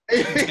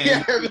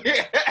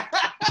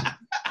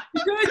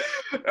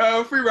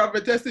 Free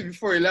rapid testing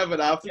before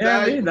 11. After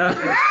that,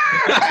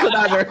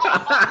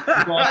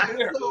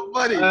 that's so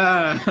funny.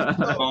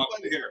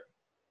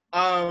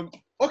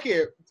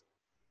 Okay.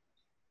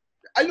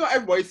 I know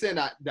everybody's saying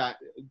that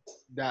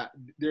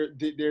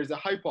there's a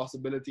high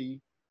possibility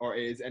or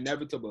is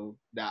inevitable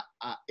that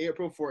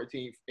April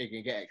 14th it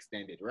can get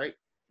extended, right?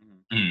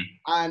 Mm-hmm.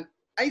 And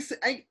I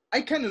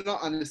kind of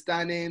not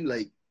understanding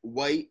like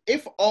why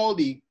if all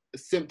the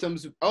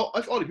symptoms, if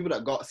all the people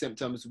that got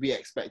symptoms we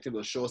expected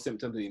will show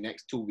symptoms in the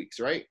next 2 weeks,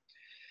 right?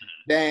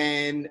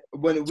 Then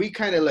when we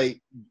kind of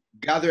like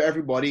gather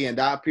everybody in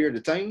that period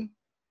of time.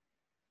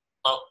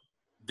 Oh,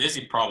 there's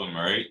a problem,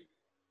 right?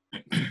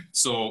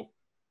 So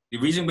the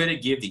reason why they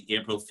gave the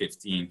April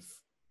 15th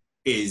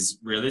is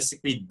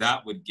realistically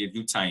that would give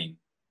you time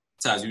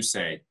to, as you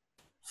said,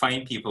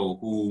 find people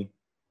who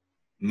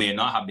may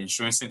not have been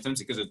showing symptoms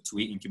because of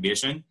 2-week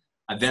incubation.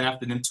 And then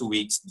after them 2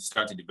 weeks, you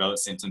start to develop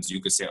symptoms. You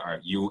could say, all right,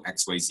 you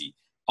XYZ.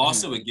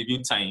 Also, it would give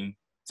you time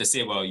to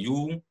say, well,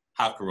 you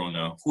have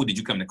corona. Who did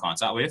you come into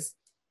contact with?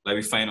 Let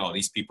me find all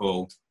these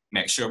people,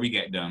 make sure we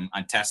get them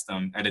and test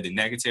them, either the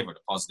negative or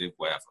the positive,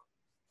 whatever.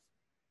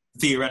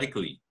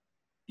 Theoretically,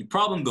 the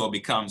problem though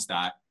becomes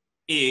that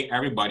A,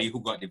 everybody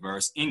who got the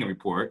virus in a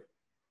report.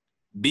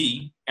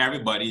 B,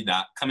 everybody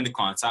that come into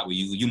contact with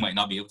you, you might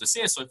not be able to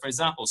say. So for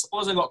example,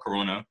 suppose I got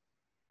corona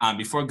and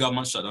before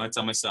government shut down, I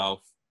tell myself,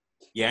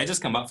 yeah, I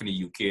just come back from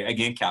the UK.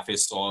 Again, cafe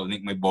stall,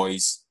 link my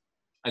boys.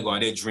 I go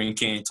out there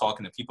drinking,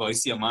 talking to people. I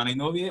see a man, I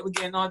know, yeah, we're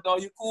getting on,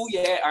 dog. You cool?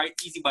 Yeah, all right,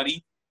 easy,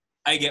 buddy.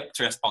 I get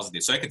test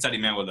positive. So I can tell the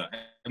man, well,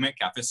 I'm at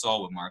cafe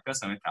stall with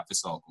Marcus. I'm at cafe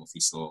stall with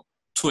Kofi. So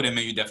 2 of them,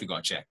 you definitely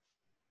got to check.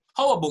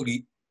 How about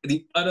the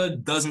other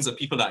dozens of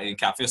people that are in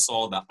cafe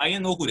stall that I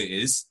don't know who they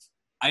is,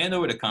 I don't know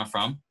where they come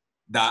from,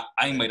 that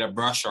I might have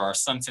brushed or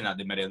something that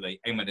they might have,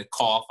 like, I might have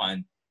cough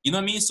and, you know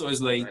what I mean? So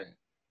it's like,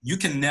 you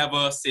can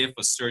never say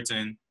for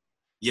certain,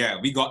 yeah,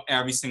 we got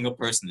every single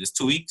person this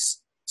 2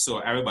 weeks, so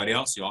everybody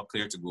else, you're all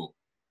clear to go.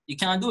 You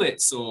can't do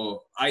it.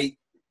 So and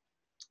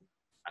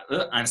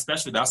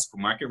especially that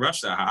supermarket rush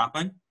that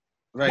happened.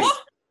 Right. What?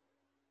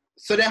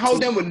 So then how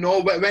then would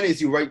know when is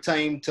the right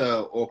time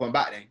to open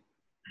back then?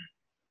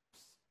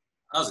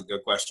 That was a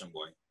good question,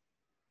 boy.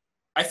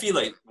 I feel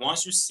like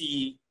once you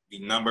see the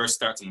numbers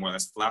start to more or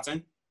less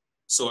flatten,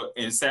 so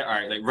instead, all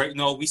right, like right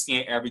now, we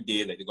seeing every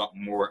day that they got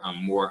more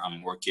and more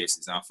and more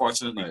cases. And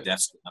unfortunately,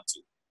 deaths going up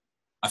too.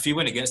 I feel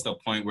when it gets to a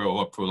point where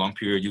over a prolonged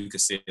period, you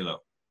could say,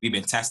 look, we've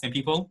been testing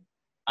people,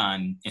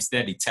 and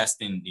instead of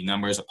testing, the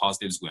numbers of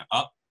positives going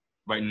up.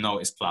 Right now,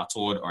 it's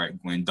plateaued or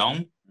going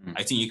down.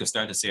 I think you could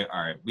start to say,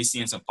 all right, we're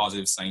seeing some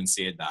positive signs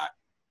say that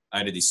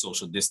either the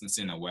social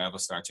distancing or whatever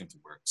starting to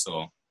work.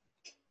 So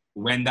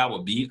when that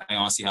will be, I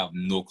honestly have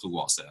no clue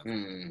whatsoever.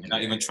 I'm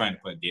not even trying to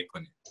put a date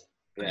on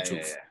it.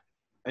 Yeah.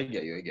 I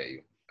get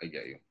you.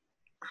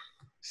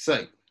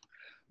 So,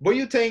 what do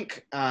you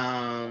think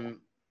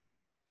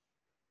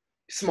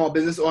small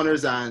business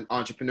owners and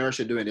entrepreneurs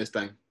should do in this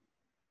time?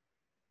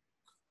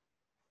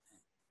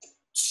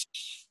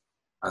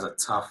 That's a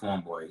tough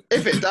one, boy.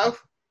 If it's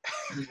tough.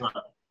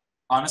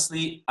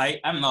 Honestly,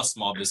 I'm not a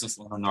small business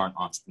owner nor an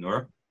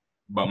entrepreneur,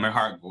 but my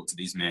heart goes to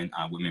these men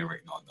and women right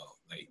now, though.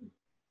 Like,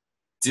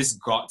 this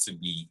got to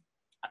be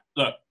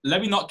look,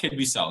 let me not kid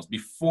ourselves.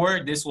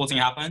 Before this whole thing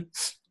happened,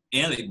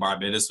 in like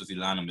Barbados was the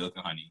land of milk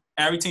and honey.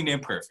 Everything then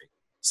perfect.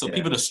 So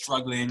people are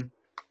struggling,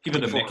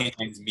 people are making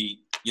ends meet.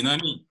 You know what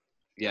I mean?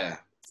 Yeah.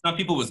 Some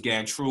people was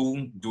getting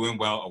through, doing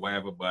well or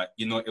whatever, but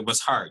you know, it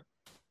was hard.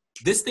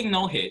 This thing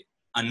now hit,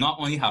 and not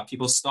only have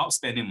people stopped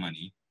spending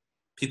money,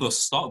 people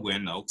stop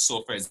going out.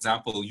 So for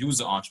example, use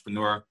an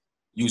entrepreneur,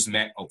 use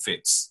Met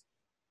outfits.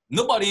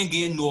 Nobody ain't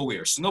getting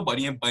nowhere. So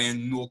nobody ain't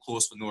buying no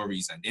clothes for no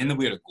reason. They ain't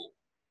nowhere to go.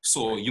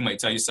 So you might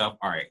tell yourself,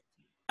 all right,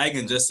 I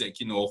can just like,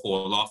 you know,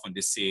 hold off on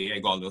this, say I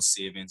got a little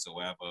savings or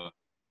whatever.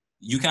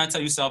 You can't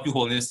tell yourself you're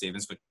holding the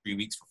savings for 3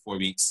 weeks, for 4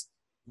 weeks.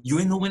 You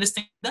ain't know when this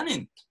thing done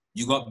in.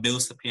 You got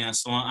bills to pay and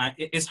so on.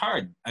 It's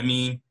hard. I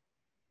mean,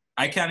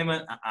 I can't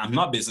even, I'm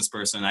not a business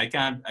person. I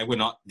would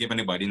not give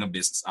anybody no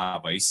business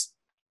advice.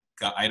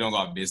 I don't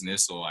got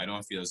business, so I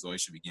don't feel as though I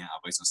should be getting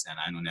advice on saying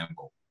I know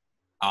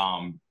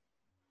them.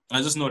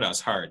 I just know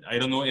that's hard. I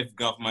don't know if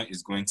government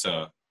is going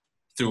to,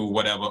 through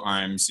whatever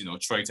arms, you know,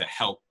 try to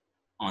help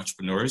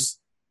entrepreneurs,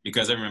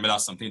 because I remember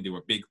that's something they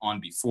were big on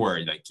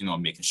before, like, you know,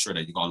 making sure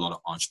that you got a lot of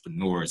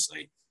entrepreneurs.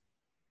 Like,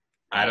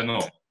 I don't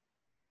know,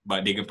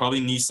 but they could probably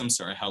need some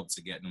sort of help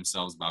to get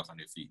themselves back on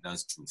their feet.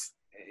 That's the truth.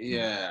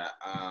 Yeah.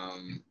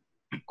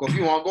 Go if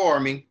you want to go, or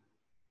me.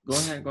 Go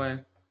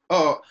ahead.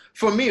 Oh,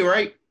 for me,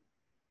 right?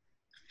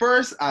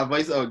 First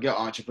advice I would give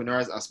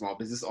entrepreneurs and small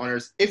business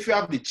owners: if you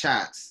have the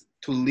chance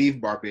to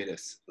leave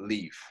Barbados,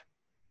 leave.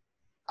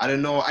 I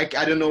don't know. I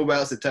don't know what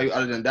else to tell you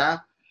other than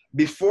that.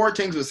 Before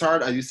things was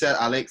hard, as you said,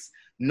 Alex.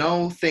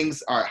 Now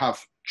things have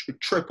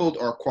tripled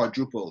or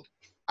quadrupled,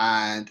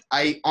 and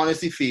I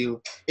honestly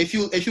feel if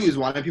you is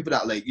one of the people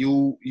that like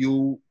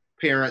you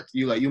parent,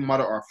 you like your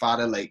mother or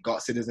father like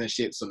got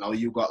citizenship, so now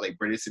you got like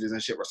British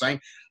citizenship or something,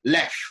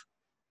 left,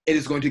 it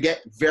is going to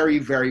get very,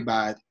 very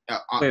bad.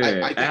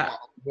 I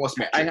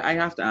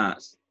have to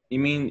ask. You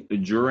mean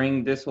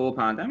during this whole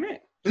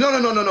pandemic? No.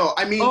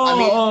 I mean, no.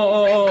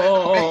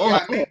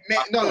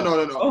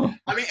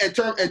 I mean, in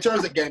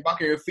terms of getting back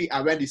on your feet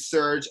and when the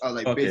surge of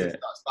like business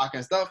starts back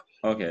and stuff.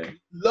 Okay.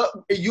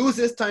 Look, use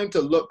this time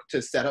to look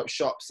to set up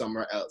shop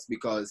somewhere else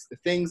because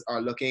things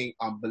are looking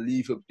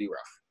unbelievably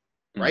rough.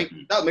 Right?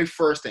 Mm-hmm. That's my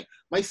first thing.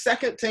 My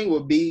second thing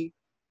would be,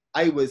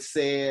 I would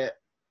say,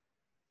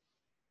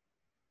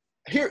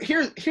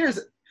 here's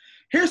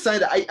something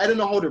that I don't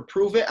know how to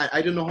prove it and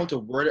I don't know how to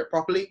word it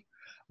properly.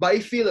 But I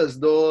feel as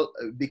though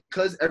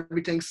because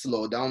everything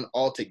slowed down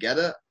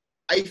altogether,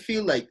 I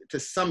feel like to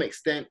some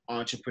extent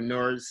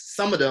entrepreneurs,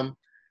 some of them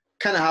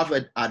kind of have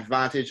an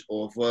advantage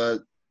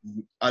over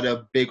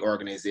other big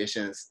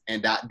organizations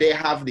and that they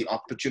have the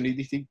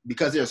opportunity to,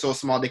 because they're so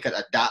small, they can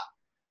adapt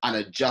and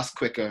adjust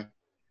quicker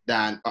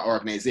than an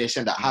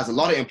organization that has a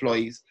lot of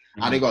employees.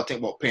 Mm-hmm. And they got to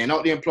think about paying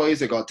out the employees.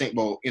 They got to think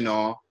about, you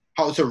know,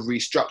 how to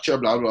restructure,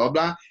 blah, blah,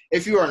 blah.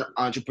 If you're an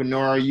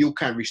entrepreneur, you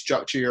can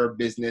restructure your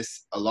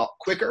business a lot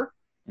quicker.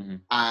 Mm-hmm.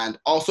 And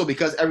also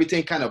because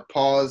everything kind of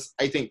paused,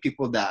 I think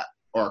people that,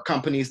 or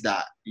companies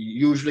that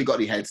usually got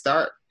the head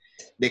start,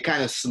 they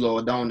kind of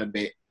slow down a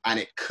bit. And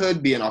it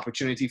could be an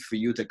opportunity for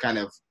you to kind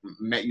of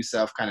make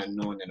yourself kind of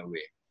known in a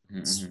way.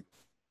 Mm-hmm.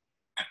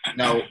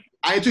 Now,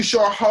 I ain't too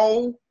sure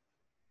how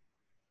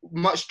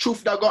much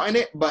truth that got in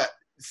it, but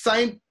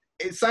sign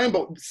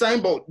about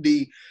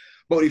the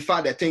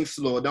fact that things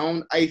slow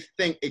down. I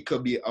think it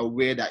could be a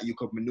way that you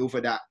could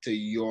maneuver that to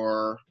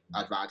your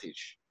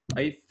advantage.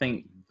 I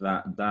think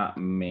that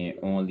may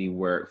only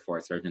work for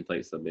certain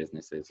types of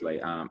businesses. Like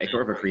if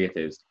you're for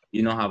creatives,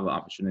 you don't have an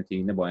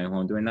opportunity, nobody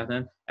home doing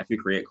nothing. If you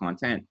create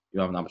content,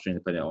 you have an opportunity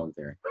to put it out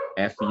there.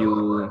 If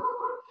you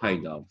hi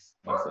dogs,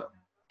 what's up?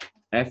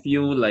 If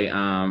you like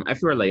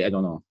if you're like, I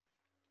don't know,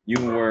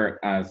 you work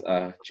as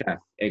a chef,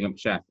 it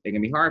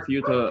can be hard for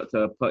you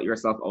to put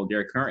yourself out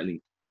there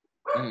currently.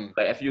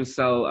 But if you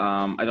sell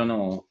I don't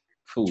know,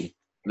 food,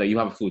 like you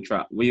have a food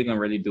truck, what you can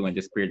really do in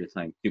this period of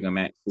time, you can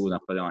make food and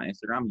put it on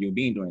Instagram, you've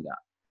been doing that.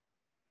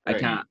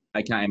 Right.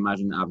 I can't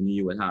imagine the avenue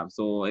you would have.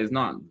 So it's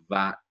not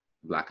that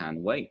black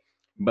and white.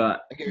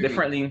 But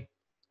differently,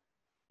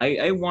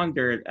 I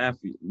wondered if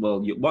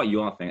what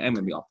you all think. I'm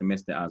gonna be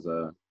optimistic as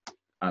a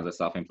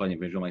self-employed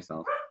individual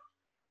myself.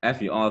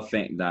 If you all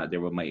think that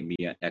there might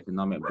be an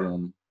economic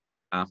boom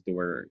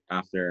after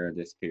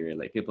this period,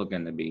 like people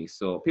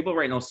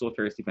right now so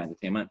thirsty for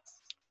entertainment.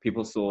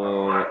 People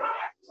so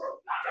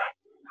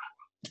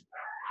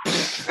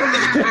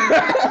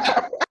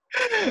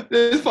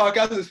this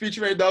podcast is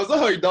featuring dogs.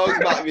 Oh, your dog's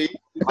about me.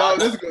 Dog,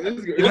 this is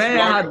good. You may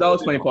have had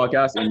dogs funny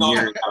podcast in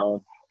years.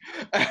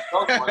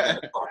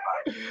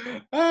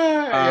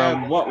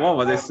 What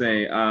was I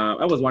saying?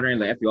 I was wondering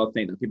like if you all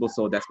think that people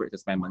so desperate to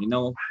spend money.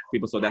 No,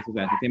 people so desperate for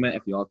entertainment.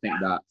 If you all think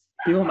that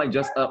people might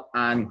just up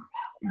and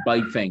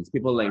buy things,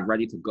 people like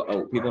ready to go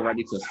out, people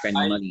ready to spend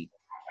money.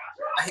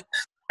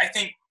 I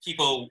think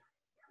people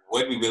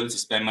would be willing to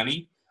spend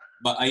money,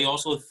 but I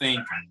also think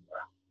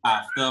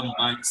after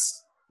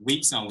months,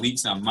 weeks and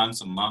weeks and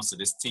months of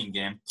this thing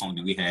game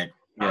pounded we had,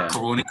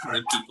 Corona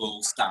killing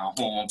people, start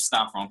home,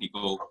 start from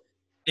people.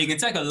 It can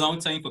take a long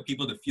time for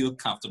people to feel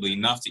comfortable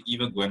enough to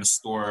even go in the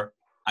store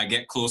I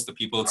get close to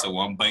people to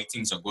want buy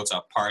things or go to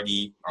a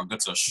party or go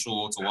to a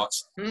show to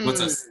watch, go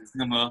to a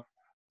cinema.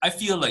 I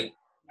feel like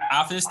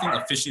after this thing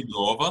officially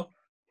blow over,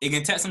 it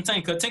can take some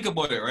time. Cause think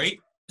about it, right?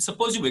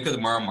 Suppose you wake up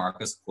tomorrow,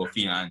 Marcus,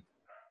 Kofi, and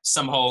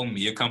somehow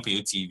me come to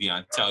your TV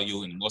and tell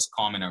you in the most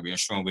common and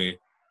reassuring way,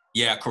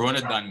 yeah,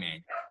 Corona done,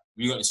 man.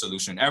 We got the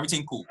solution.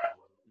 Everything cool.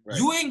 Right.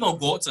 You ain't gonna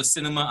go to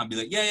cinema and be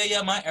like,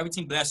 yeah, man,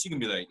 everything blessed. You can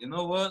be like, you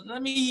know what? All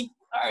right,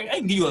 I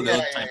can give you a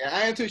little time.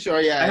 I ain't too sure.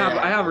 I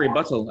have a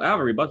rebuttal.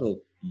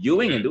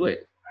 You ain't gonna do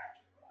it.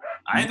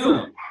 I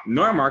do.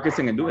 Nor Marcus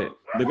ain't gonna do it.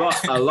 They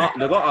got a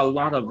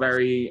lot of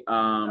very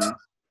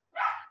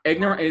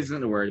ignorant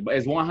isn't the word, but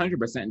it's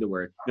 100% the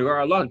word. There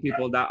are a lot of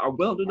people that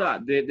will do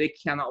that. They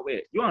cannot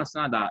wait. You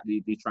understand that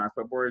the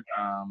transport board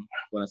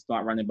gonna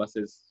start running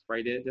buses this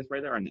Friday,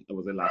 or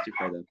was it last week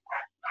Friday?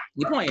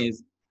 The point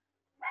is,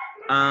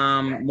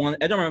 I don't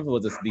remember if it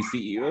was the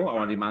CEO or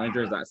one of the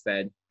managers that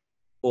said,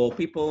 "Oh,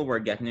 people were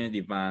getting in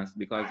the vans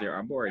because they're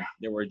on board.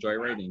 They were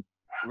joyriding."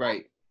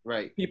 Right.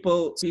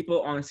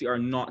 People honestly are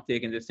not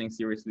taking this thing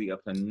seriously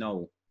up to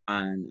now,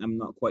 and I'm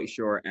not quite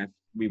sure if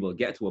we will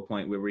get to a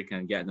point where we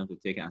can get them to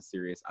take it as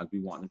serious as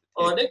we want them to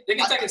take. Oh, they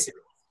can take it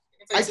serious.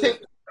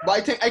 I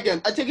think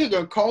you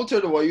can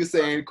counter to what you're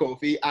saying,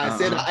 Kofi, and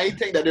say that I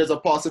think that there's a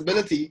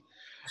possibility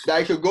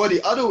that it could go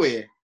the other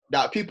way.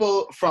 That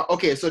people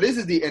so this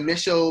is the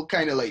initial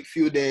kind of like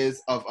few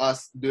days of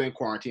us doing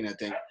quarantine, I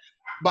think.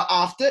 But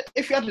after,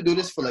 if you have to do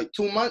this for like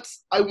 2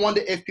 months, I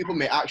wonder if people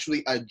may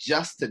actually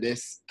adjust to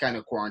this kind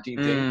of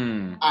quarantine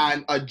thing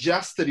and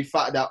adjust to the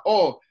fact that,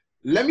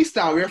 let me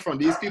stay away from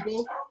these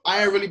people.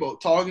 I ain't really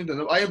about talking to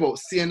them. I ain't about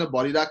seeing the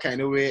body that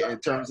kind of way in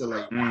terms of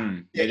like,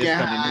 being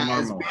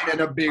in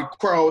a big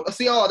crowd.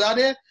 See all that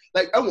there?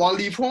 Like, I want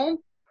to leave home.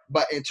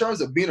 But in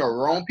terms of being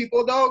around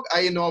people, dog, I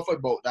ain't know if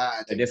about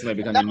that. This might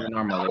become the new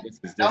normal.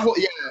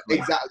 Exactly.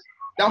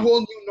 That whole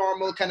new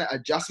normal kind of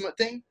adjustment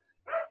thing.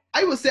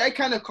 I would say I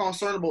kind of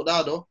concerned about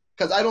that though,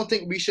 because I don't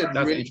think we should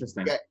That's really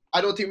interesting.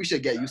 I don't think we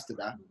should get used to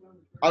that.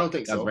 I don't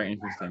think That's so. very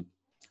interesting.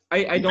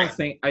 I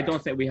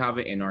don't think we have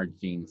it in our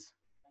genes.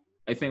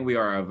 I think we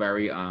are a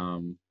very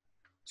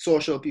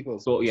social people.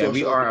 So yeah,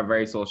 we are a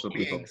very social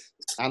people.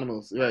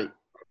 Animals, right?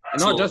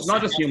 And not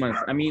just humans.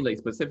 I mean, like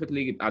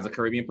specifically as a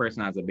Caribbean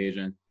person, as a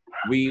Bajan,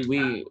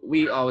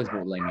 we always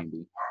vote like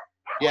maybe.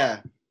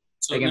 Yeah.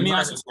 So let me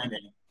ask you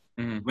something.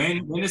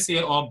 When they say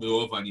it all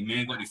blow over and the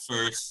man got the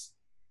first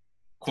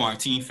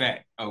quarantine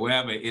fact or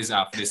whatever it is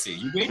after this year,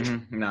 you get?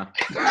 No.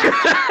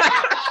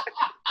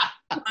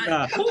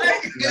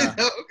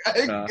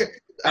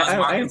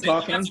 I'm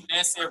talking.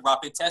 They said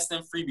rapid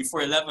testing free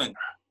before 11.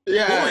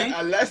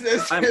 Yeah,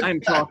 unless I'm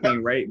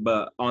talking right,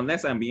 but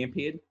unless I'm being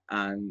paid,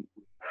 and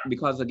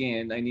because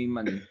again I need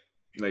money,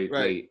 like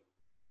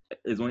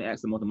there's only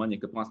X amount of money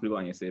you could possibly go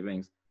on your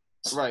savings.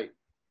 Right.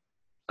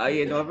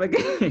 I know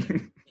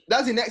again.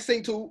 That's the next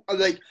thing too.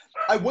 Like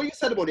what you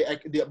said about the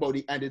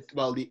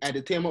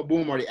entertainment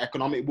boom or the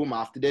economic boom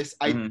after this,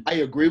 I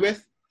agree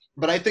with,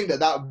 but I think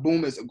that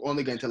boom is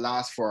only going to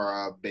last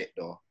for a bit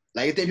though.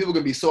 Like I think people are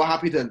gonna be so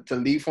happy to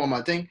leave from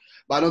my thing,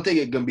 but I don't think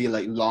it's gonna be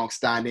like long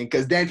standing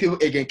because then people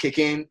again kick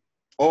in.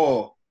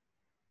 Oh,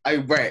 I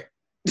read.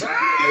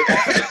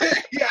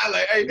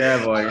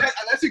 Boy.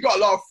 Unless you got a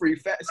lot of free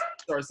fats,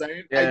 or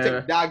saying. Yeah. I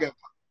think that gonna.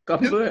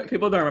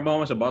 People don't remember how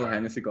much a bottle of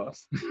Hennessy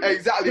costs.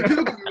 Exactly. I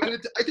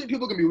think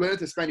people can be willing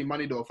to spend the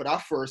money though for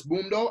that first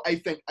boom though. I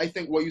think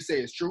what you say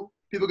is true.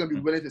 People can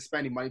be willing to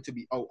spend the money to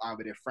be out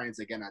with their friends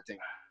again. I think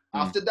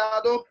after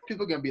that though,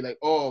 people can be like,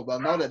 oh well,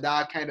 now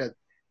that kind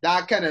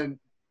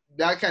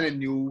of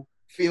new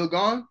feel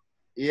gone.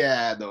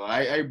 Yeah, though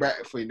I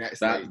bet for you next.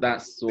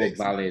 That's so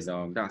valid,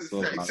 though. That's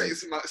so valid.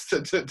 6 months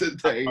to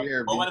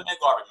hear. But what I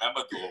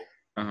remember though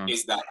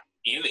is that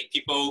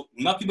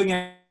not people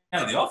getting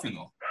the off, you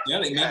know. Yeah,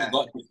 like maybe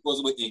got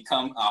disposable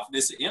income after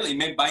this. Yeah, like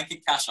maybe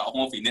banking cash at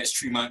home for the next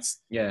 3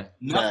 months. Yeah.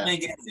 Nothing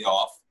getting the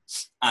off.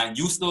 And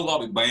you still got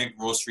to be buying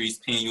groceries,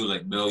 paying you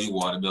like bill, your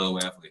water bill,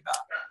 whatever like that.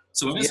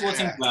 So when this whole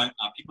thing plan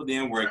and people they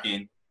ain't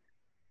working,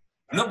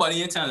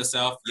 nobody in telling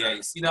themselves, yeah,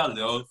 you see that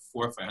little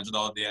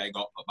 $400-$500 there I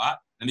got per back?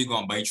 Let me go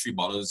and buy 3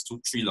 bottles,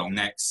 3 long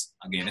necks,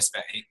 again,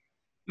 expect it.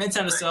 Men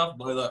tell themselves,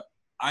 boy, look,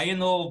 I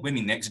know when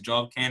the next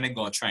job can, they're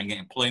going to try and get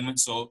employment,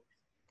 so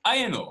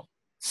I know.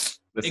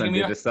 Listen,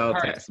 they just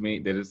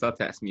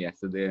text me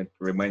yesterday,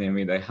 reminding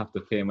me that I have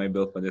to pay my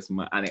bill for this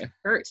month, and it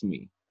hurts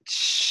me.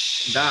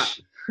 That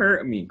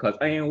hurt me, because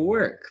I ain't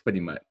work for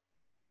the month.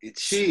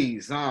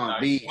 Jeez,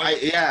 God,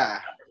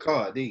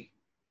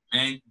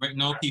 And right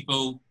now,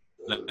 people,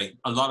 like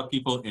a lot of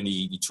people in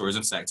the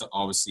tourism sector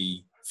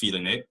obviously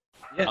feeling it.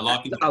 Yeah, a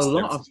lot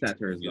of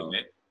sectors feeling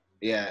it.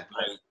 Yeah.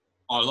 Like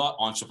a lot of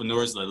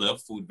entrepreneurs, like little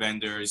food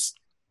vendors,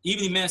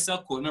 even the men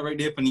self-quoting right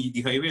there from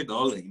the highway,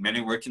 though, like men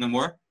ain't working no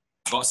more.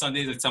 But some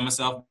days I tell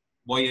myself,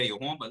 boy, yeah, you're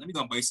home, but let me go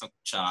and buy some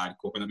chard,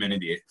 coconut men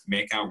in there,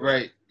 make out.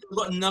 Right. We've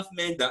got enough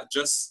men that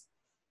just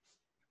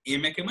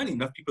ain't making money,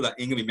 enough people that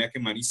ain't gonna be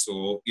making money,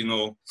 so, you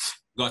know,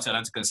 got to take that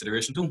into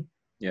consideration too.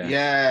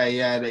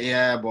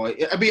 Yeah, boy.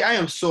 I mean, I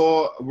am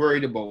so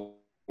worried about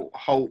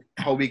how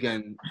we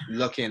can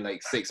look in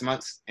like 6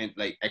 months and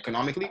like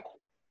economically,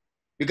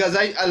 because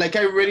I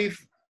really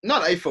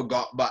not I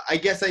forgot, but I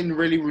guess I'm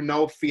really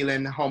now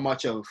feeling how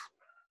much of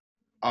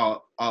a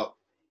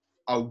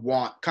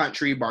want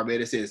country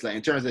Barbados is, like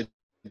in terms of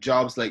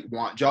jobs, like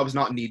want jobs,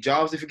 not need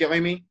jobs, if you get what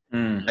I mean.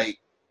 Like,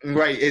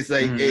 right, it's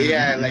like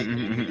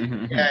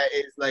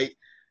it's like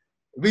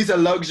we's a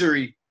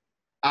luxury,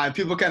 and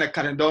people kind of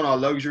cutting down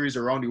on luxuries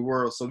around the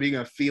world, so we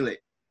gonna feel it.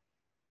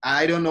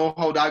 I don't know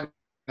how that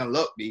gonna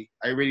look, B.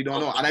 I really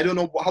don't know, and I don't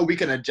know how we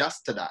can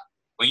adjust to that.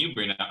 When you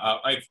bring that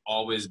up, I've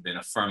always been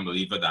a firm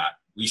believer that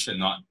we should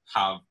not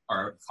have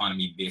our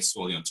economy based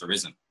solely on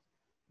tourism.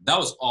 That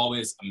was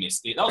always a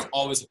mistake. That was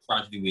always a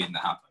tragedy waiting to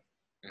happen.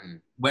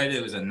 Whether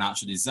it was a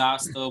natural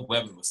disaster,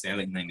 whether it was say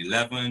like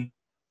 9/11,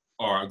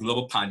 or a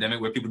global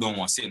pandemic where people don't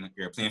want to sit in an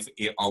airplane for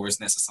 8 hours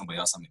next to somebody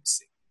else, I'm going to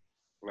say.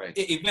 Right.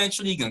 It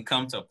eventually can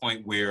come to a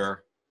point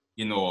where,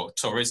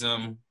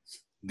 tourism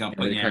gonna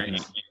put in your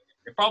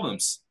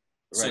problems.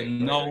 Right. So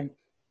no,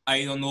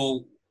 I don't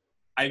know.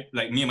 I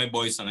like me and my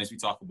boys sometimes we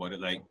talk about it.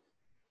 Like,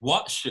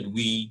 what should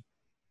we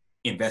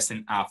invest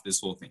in after this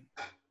whole thing?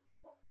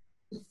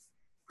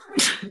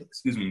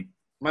 Excuse me,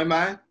 my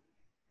man.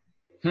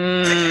 I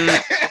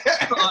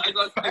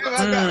got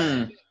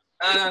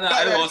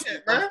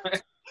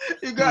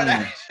You got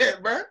that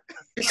shit, bro.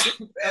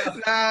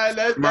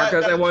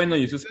 Marcus, I want to know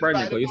you to spread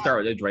me, because you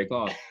start with the dry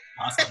cough.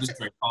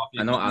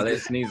 I know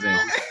Alex sneezing.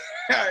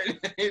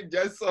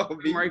 Just so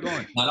be. Where are you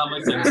going? I'm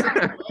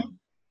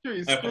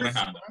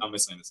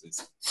missing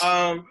this.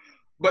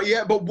 But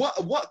yeah, but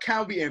what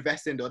can we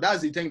invest in though?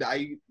 That's the thing that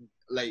I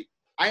like.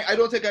 I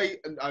don't think I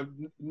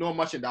know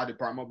much in that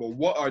department, but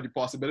what are the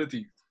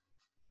possibilities?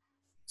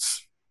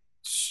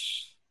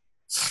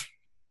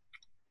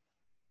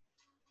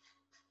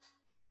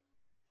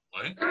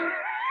 What?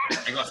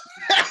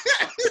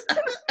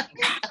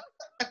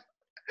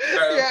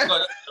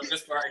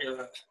 This part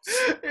here.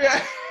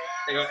 Yeah.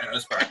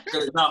 This part.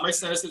 Nah, my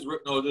senses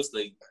were just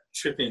like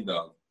tripping,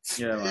 dog.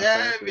 Yeah,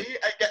 me,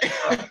 I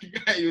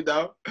get you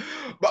now.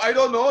 But I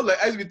don't know, like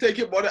as we take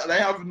about it, and I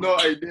have no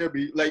idea.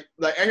 Like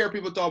I hear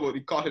people talk about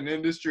the cotton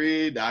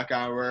industry, that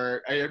can't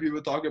work. I hear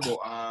people talking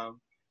about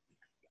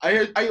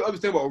I was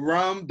thinking about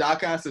rum, that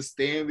can't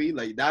sustain me.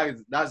 Like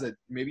that's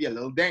maybe a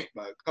little dank,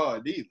 but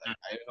God, these like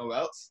I don't know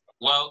what else.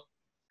 Well,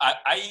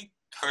 I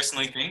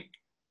personally think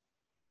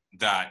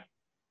that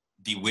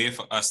the way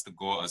for us to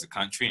go as a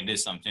country, and this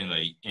is something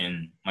like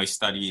in my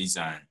studies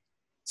and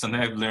something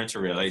I've learned to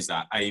realize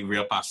that I'm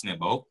real passionate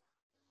about.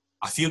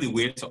 I feel the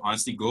way to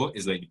honestly go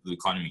is like the blue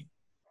economy.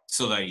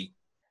 So like,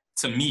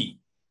 to me,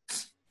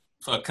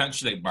 for a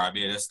country like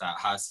Barbados that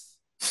has,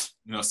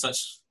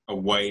 such a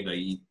wide,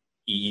 like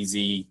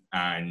easy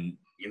and,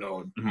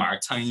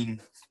 maritime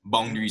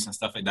boundaries and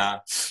stuff like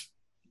that,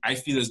 I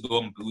feel as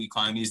though blue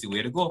economy is the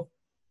way to go.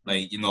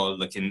 Like,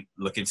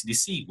 look into the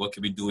sea. What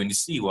can we do in the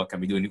sea? What can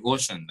we do in the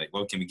ocean? Like,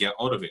 what can we get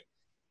out of it?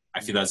 I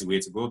feel that's the way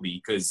to go,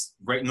 because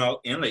right now,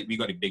 we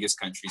got the biggest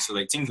country. So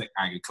like things like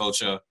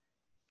agriculture,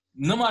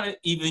 no matter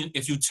even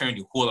if you turn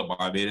the whole of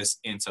Barbados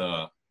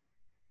into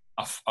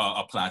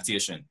a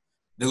plantation,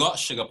 there got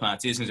sugar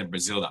plantations in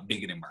Brazil that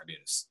bigger than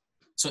Barbados.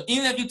 So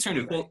even if you turn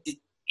the whole,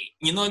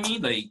 you know what I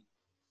mean? Like,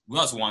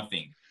 that's one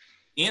thing.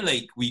 And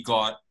like we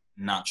got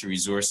natural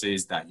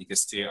resources that you can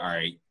say, all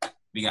right,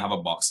 we can have a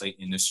bauxite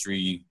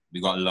industry,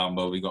 we got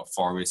lumber, we got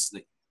forests.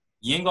 Like,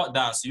 you ain't got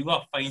that, so you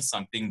gotta find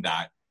something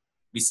that,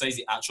 besides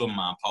the actual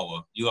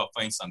manpower, you gotta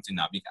find something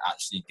that we can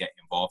actually get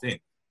involved in.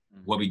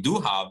 Mm-hmm. What we do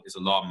have is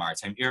a lot of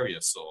maritime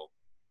areas, so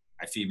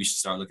I feel we should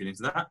start looking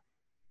into that.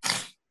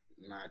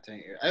 Maritime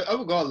area. I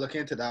would go look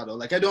into that though.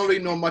 Like I don't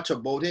really know much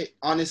about it,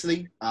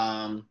 honestly.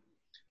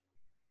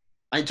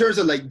 In terms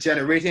of like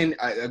generating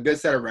a good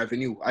set of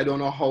revenue, I don't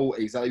know how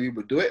exactly we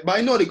would do it, but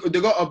I know they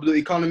got a blue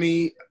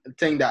economy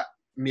thing that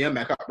Mia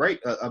make up, right?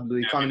 A blue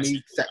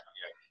economy set,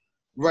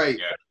 right?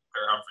 Yeah,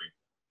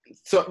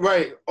 so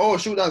right. Oh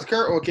shoot, that's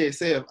Kurt. Okay,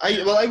 safe.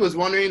 I was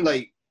wondering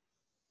like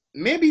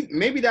maybe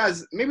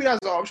that's an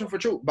option for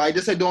true, but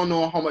I don't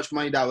know how much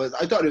money that was.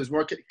 I thought it was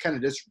more kind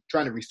of just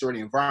trying to restore the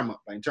environment,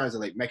 but in terms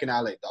of like making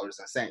out like dollars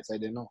and cents, I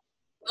didn't know.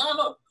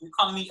 No,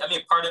 economy. I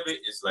mean, part of it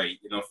is like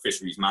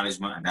fisheries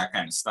management and that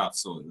kind of stuff.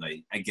 So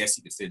like, I guess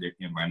you could say the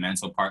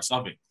environmental parts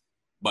of it,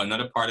 but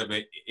another part of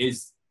it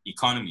is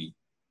economy.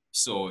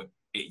 So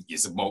it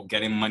is about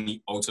getting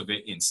money out of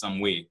it in some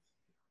way.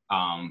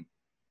 I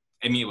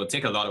mean, it will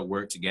take a lot of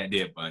work to get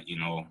there, but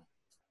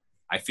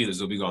I feel as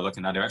though we gotta look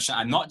in that direction,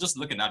 and not just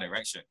look in that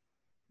direction,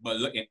 but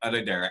look in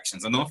other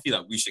directions. I don't feel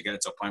like we should get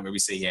to a point where we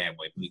say, yeah,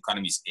 but the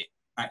economy is it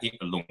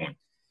alone.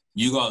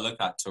 You gotta look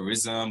at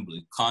tourism, blue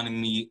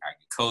economy,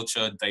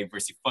 agriculture,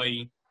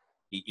 diversifying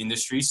the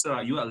industry, so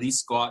you at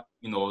least got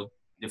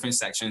different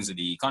sections of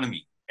the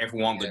economy.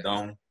 Everyone go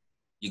down,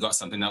 you got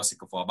something else you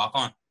can fall back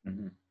on.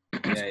 Mm-hmm.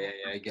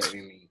 Yeah, I get what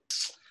you mean.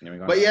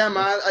 But yeah,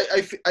 man,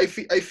 I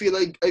feel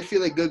like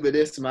good with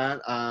this, man.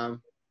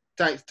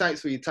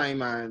 Thanks for your time,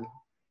 man,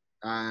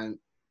 and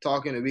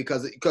talking to me,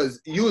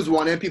 because you was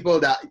one of the people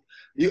that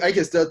I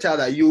can still tell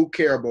that you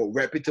care about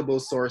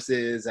reputable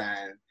sources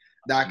and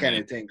that kind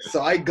of thing.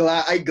 So I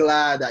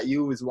glad that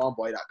you is one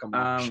boy that come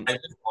on.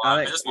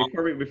 Alex,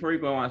 before we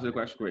go on to the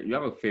question, you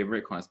have a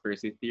favorite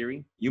conspiracy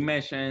theory? You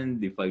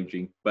mentioned the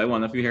 5G, but I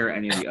wonder if you hear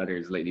any of the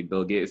others, like the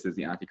Bill Gates is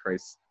the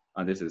Antichrist,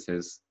 and this is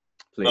his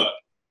play.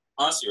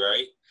 Honestly,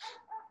 right?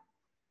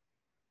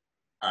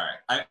 All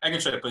right, I can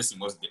try to put this in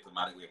the most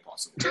diplomatic way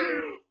possible.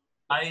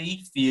 I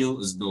feel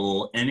as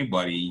though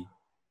anybody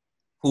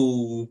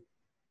who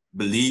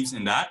believes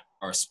in that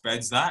or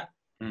spreads that,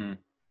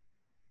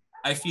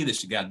 I feel they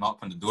should get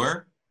knocked on the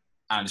door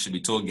and they should be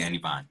told get any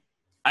van.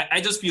 I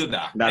just feel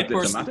that. That's I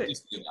personally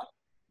just feel that.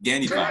 Get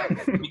any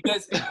van.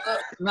 Because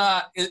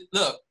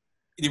look,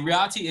 the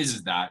reality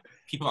is that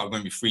people are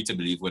going to be free to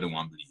believe what they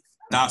want to believe.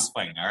 That's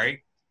fine, all right?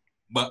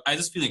 But I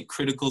just feel in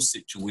critical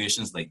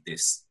situations like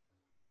this,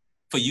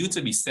 for you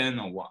to be sending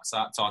on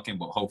WhatsApp talking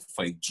about how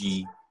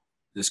 5G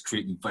this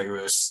creating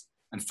virus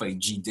and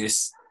 5G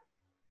this,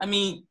 I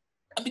mean,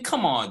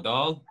 come on,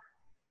 dog.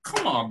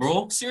 Come on,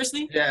 bro.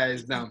 Seriously? Yeah,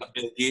 it's dumb.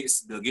 Bill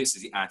Gates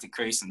is the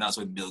Antichrist, and that's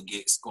why Bill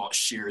Gates got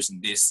shares in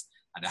this,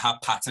 and they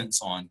have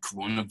patents on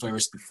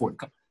coronavirus before it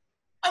comes.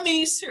 I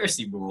mean,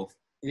 seriously, bro.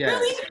 Yeah,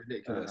 really? It's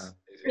ridiculous.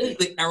 Really?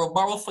 Like,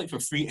 Arabaro fight for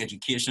free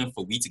education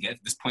for we to get to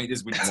this point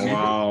is ridiculous.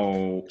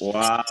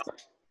 Wow.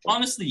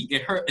 Honestly,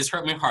 it's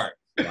hurt my heart.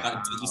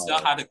 Wow. You still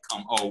had to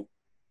come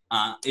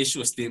out,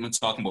 issue a statement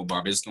talking about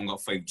Barbados don't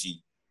got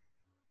 5G.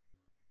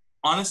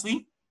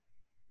 Honestly,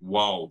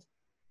 wow.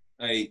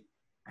 Like,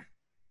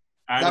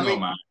 I don't know,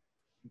 man.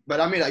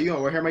 But I mean, like, you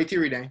know, hear my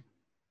theory then.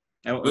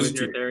 What's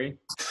your theory?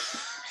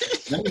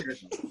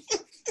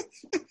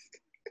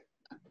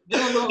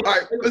 All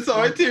right, so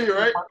my theory,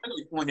 right?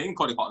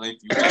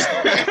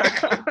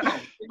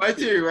 My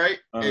theory, right,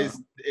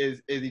 is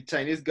the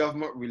Chinese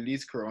government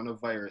released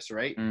coronavirus,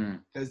 right?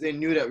 Because they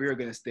knew that we were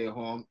going to stay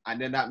home,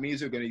 and then that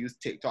means we're going to use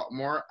TikTok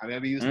more, and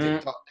maybe use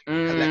TikTok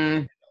to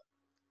collect.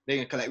 They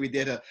can collect with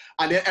data,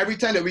 and then every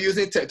time that we're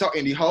using TikTok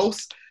in the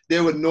house,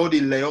 they would know the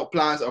layout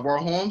plans of our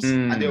homes,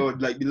 and they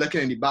would like be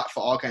looking in the back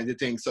for all kinds of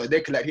things. So they're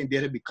collecting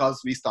data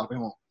because we stop at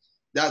home.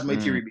 That's my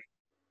theory.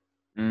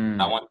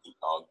 I want to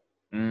dog.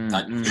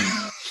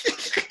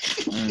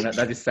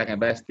 That's the second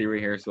best theory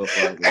here so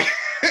far.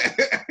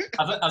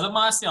 As a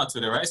man say on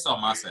Twitter, right? So a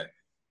man said,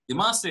 the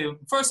man say,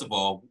 first of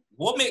all,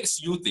 what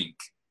makes you think,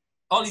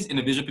 all these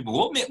individual people,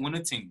 what make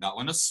one think that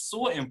when it's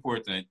so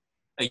important,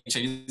 like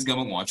Chinese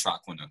government want to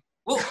track one?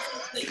 Well,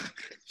 like,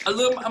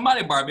 I'm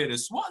at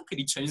Barbados. What could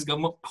the Chinese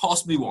government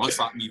possibly want to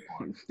track me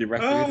for? The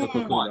referee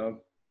for one.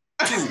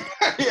 Two.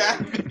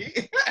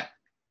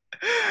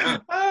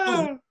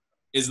 Two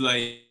is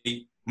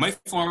like my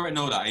phone right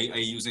now that I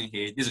using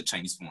here. This is a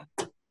Chinese phone.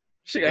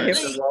 Shit, I hit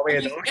the wrong way.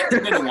 If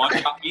the men want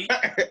to track me,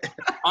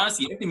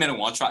 honestly, if the men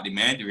want to track the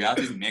man, the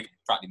reality is the man can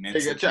track the man.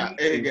 They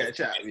get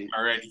track me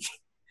already.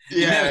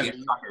 Yeah, get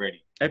tracked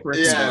already. I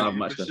personally don't have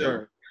much for to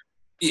sure.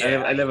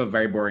 Yeah, I live a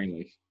very boring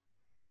life.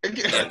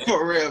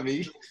 For real,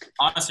 me.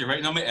 Honestly,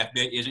 right now my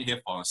FBI agent here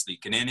falling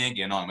asleep. Can they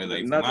get on my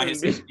life? Nothing.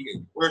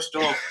 Worst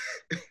job.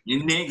 You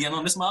ain't getting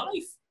on this my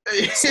life.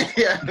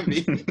 Yeah,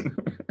 me.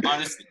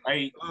 Honestly,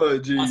 right? Oh,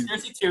 geez.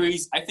 Conspiracy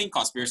theories. I think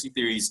conspiracy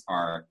theories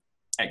are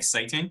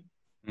exciting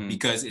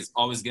because it's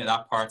always get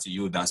that part of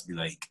you that's be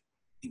like,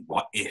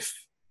 what if?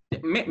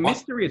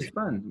 Mystery is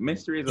fun.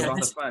 Mystery is a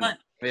lot of fun.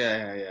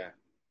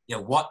 Yeah,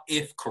 what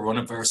if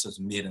coronavirus was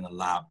made in a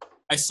lab?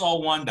 I saw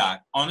one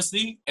that,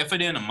 honestly, if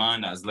it ain't a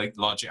man that's like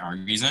logic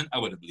and reason, I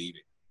would have believed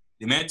it.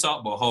 The man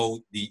talked about how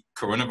the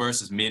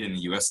coronavirus is made in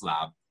the US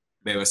lab,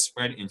 but it was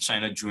spread in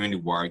China during the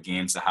war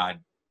games that had.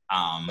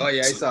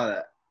 I saw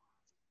that.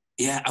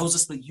 Yeah, I was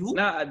just like, you.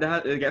 Nah,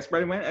 it got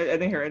spread when? I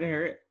didn't hear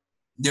it.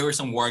 There were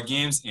some war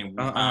games in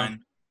Wuhan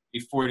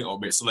before the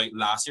outbreak. So, like,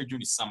 last year during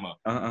the summer.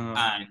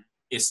 And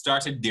it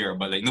started there,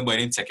 but, like,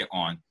 nobody didn't take it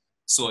on.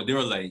 So, they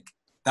were like,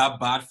 that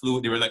bad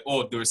flu, they were like,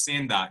 they were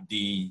saying that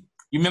you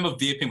remember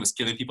vaping was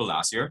killing people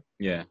last year?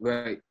 Yeah.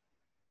 Right.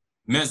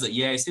 Man's like,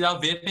 yeah, you see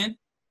that vaping?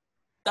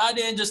 That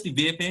ain't just the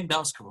vaping, that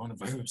was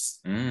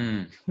coronavirus.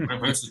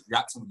 Coronavirus is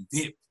reacting with the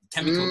vape,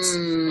 chemicals.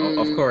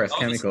 Of course,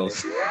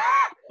 chemicals.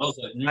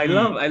 I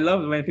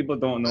love when people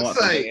don't know what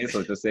something is,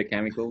 so just say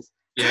chemicals.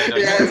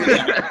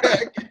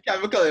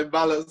 Chemical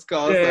imbalance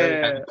cause.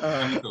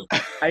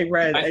 I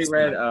read one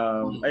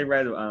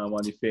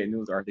of the fake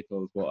news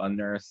articles about a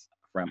nurse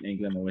from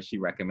England and what she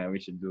recommended we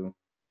should do.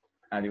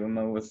 And the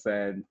woman was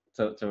said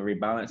to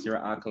rebalance your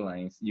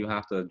alkalines, you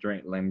have to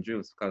drink lime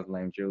juice because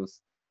lime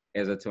juice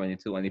is a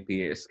 22 on the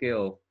pH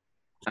scale.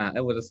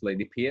 It was just like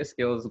the pH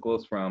scale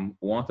goes from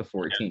 1 to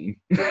 14.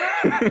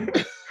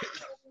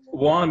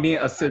 1 being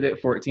acidic,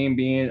 14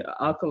 being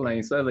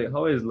alkaline. So like,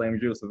 how is lime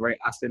juice a very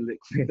acid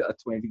liquid at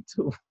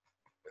 22?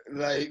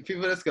 Like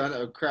people that's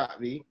gonna crap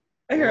me.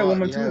 I hear a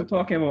woman too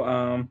talking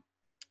about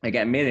it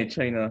got made in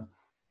China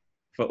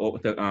to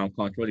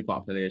control the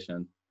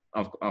population.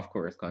 Of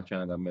course, because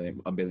China got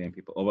a billion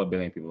people, over a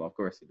billion people. Of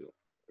course, they do.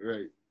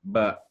 Right.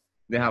 But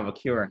they have a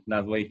cure.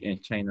 That's why in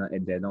China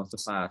it did not so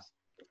fast.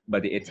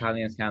 But the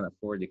Italians can't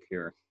afford the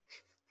cure.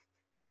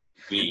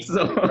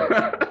 So,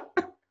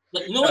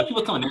 you know what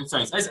people come in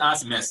times? I just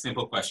ask me a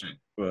simple question.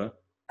 What?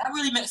 that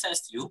really makes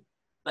sense to you?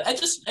 Like,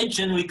 I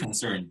genuinely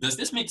concerned. Does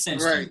this make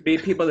sense to you?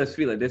 People just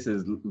feel like this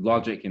is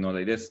logic,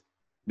 like this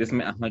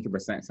make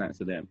 100% sense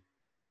to them.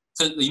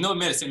 So, you know what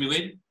made it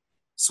simulated?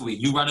 So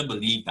you rather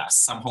believe that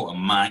somehow a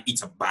man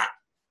eats a bat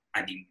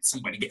and then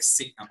somebody gets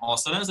sick and all.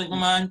 So I was like,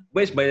 man.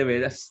 Which, by the way,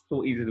 that's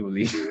so easy to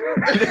believe.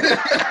 I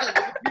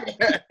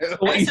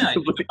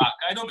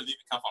don't believe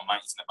it comes from man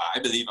eating a bat. I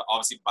believe that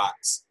obviously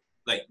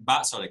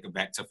bats are like a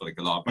vector for like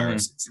a lot of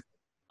viruses.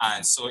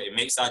 And so it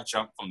makes that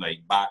jump from like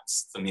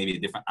bats to maybe a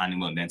different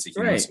animal and then to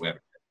humans,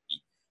 whatever.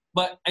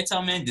 But I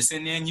tell man, this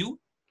in there and you,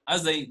 I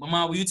was like,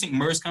 Mama, where you think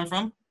MERS come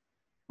from?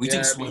 We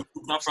think swine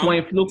flu come from?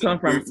 Swine flu come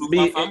from?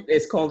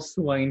 It's called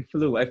swine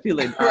flu. I feel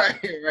like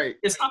right.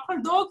 It's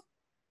happened, dog.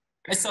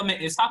 I tell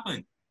man, it's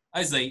happened. I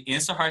was like,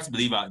 it's so hard to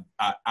believe that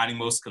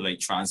animals could like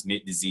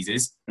transmit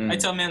diseases. I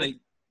tell man, like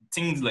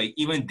things like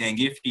even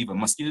dengue fever,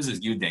 mosquitoes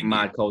is you dengue.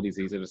 Mad cold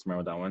disease. I just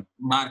remember that one.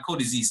 Mad cold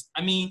disease.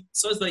 I mean,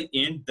 so it's like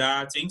in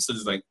that thing. So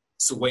it's like,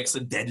 so why it's so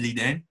deadly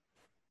then?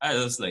 I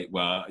was like,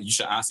 well, you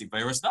should ask the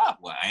virus that.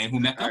 Well, I ain't who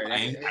met up. I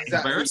ain't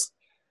the virus.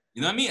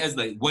 You know what I mean? It's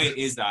like, why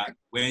is that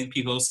when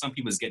some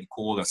people get the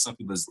cold and some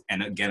people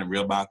end up getting a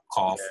real bad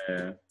cough.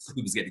 Yeah. Some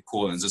people get the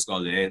cold and just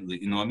go there,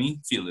 you know what I mean?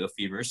 Feel a little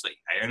feverish. Like,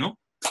 I don't know.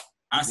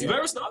 Ask the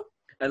virus dog.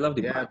 I love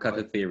the back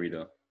cutter theory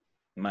though.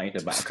 Might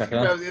eat a back cutter.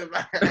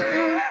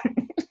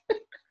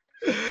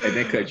 And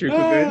then cut you for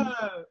good.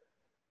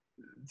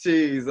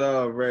 Jeez,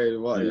 oh right,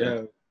 what?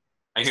 Yeah.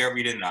 I hear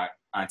reading that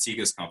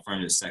Antigua's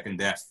confirmed his second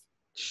death.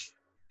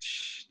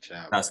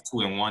 That's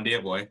 2 in 1 day,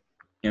 boy.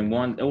 In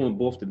one,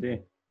 both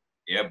today.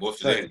 Yeah, both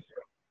today.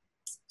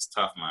 It's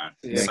tough, man.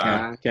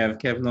 Yeah,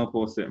 Kev, no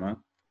post it, man.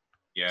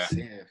 Yeah.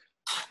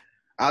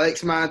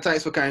 Alex, man,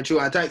 thanks for coming through,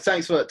 and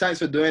thanks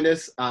for doing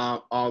this.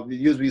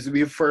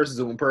 We first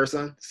Zoom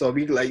person, so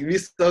we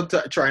still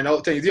trying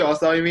out things. You know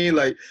what I mean?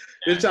 Like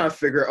we're trying to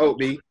figure out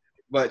me.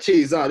 But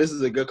geez, this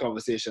is a good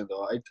conversation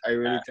though. I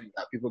really think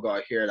that people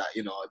gotta hear that,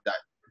 that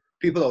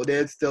people out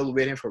there still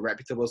waiting for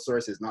reputable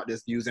sources, not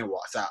just using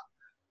WhatsApp,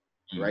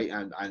 right?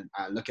 And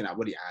looking at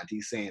what the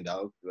auntie's saying,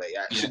 though. Like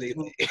actually,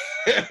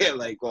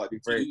 like God, be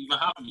so even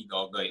having me,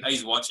 dog. Like I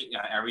used to watch it,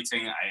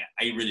 everything.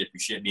 I really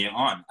appreciate being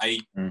on.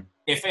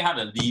 If I had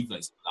to leave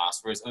like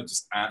last words, I'd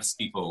just ask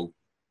people,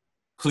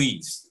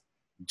 please,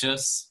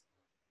 just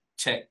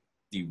check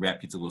the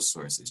reputable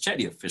sources, check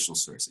the official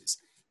sources.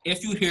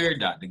 If you hear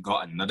that they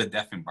got another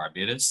death in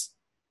Barbados,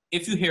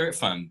 if you hear it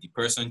from the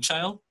person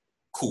child,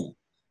 cool.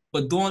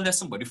 But don't let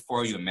somebody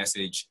forward you a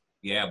message.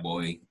 Yeah,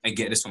 boy, I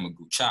get this from a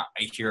group chat.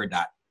 I hear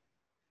that.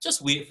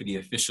 Just wait for the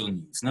official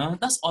news. No,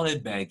 that's all I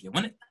beg you.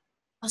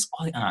 That's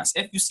all I ask.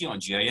 If you see on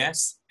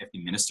GIS, if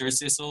the minister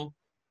says so,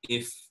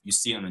 if you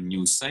see on a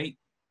news site,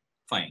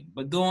 fine.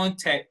 But don't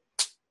take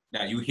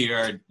that you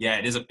hear,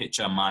 there's a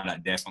picture of a man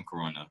that dead from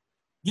corona.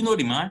 You know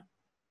the man.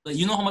 Like,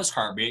 you know how much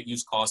heartbreak you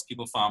cause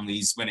people,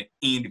 families, when it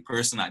ain't the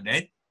person that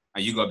dead,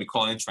 and you gotta be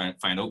calling trying to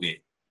find out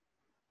it.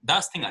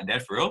 That's thing like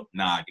that for real.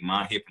 Nah, the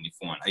man here from the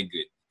phone. I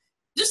good.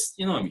 Just,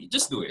 you know what I mean?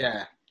 Just do it.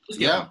 Yeah. Just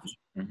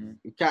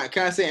You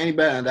can't say any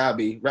better than that,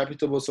 be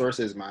reputable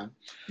sources, man.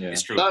 Yeah,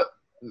 it's true. But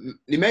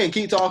you may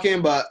keep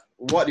talking, but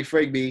what the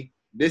frig be?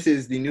 This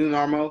is the new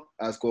normal,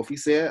 as Kofi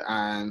said,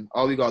 and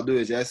all we gotta do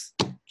is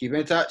just keep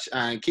in touch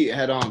and keep your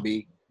head on,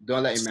 be.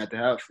 Don't let your mental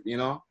health,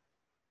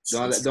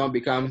 Don't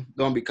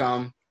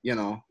become,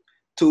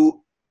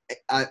 too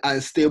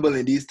unstable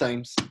in these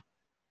times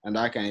and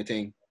that kind of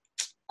thing.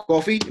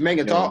 Kofi, you make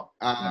a talk.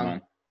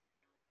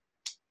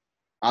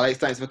 Alex,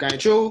 thanks for coming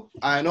through.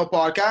 I Know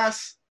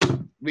Podcast.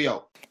 We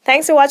out.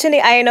 Thanks for watching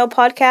the I Know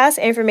Podcast,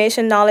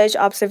 information, knowledge,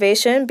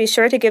 observation. Be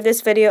sure to give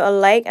this video a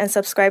like and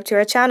subscribe to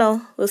our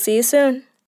channel. We'll see you soon.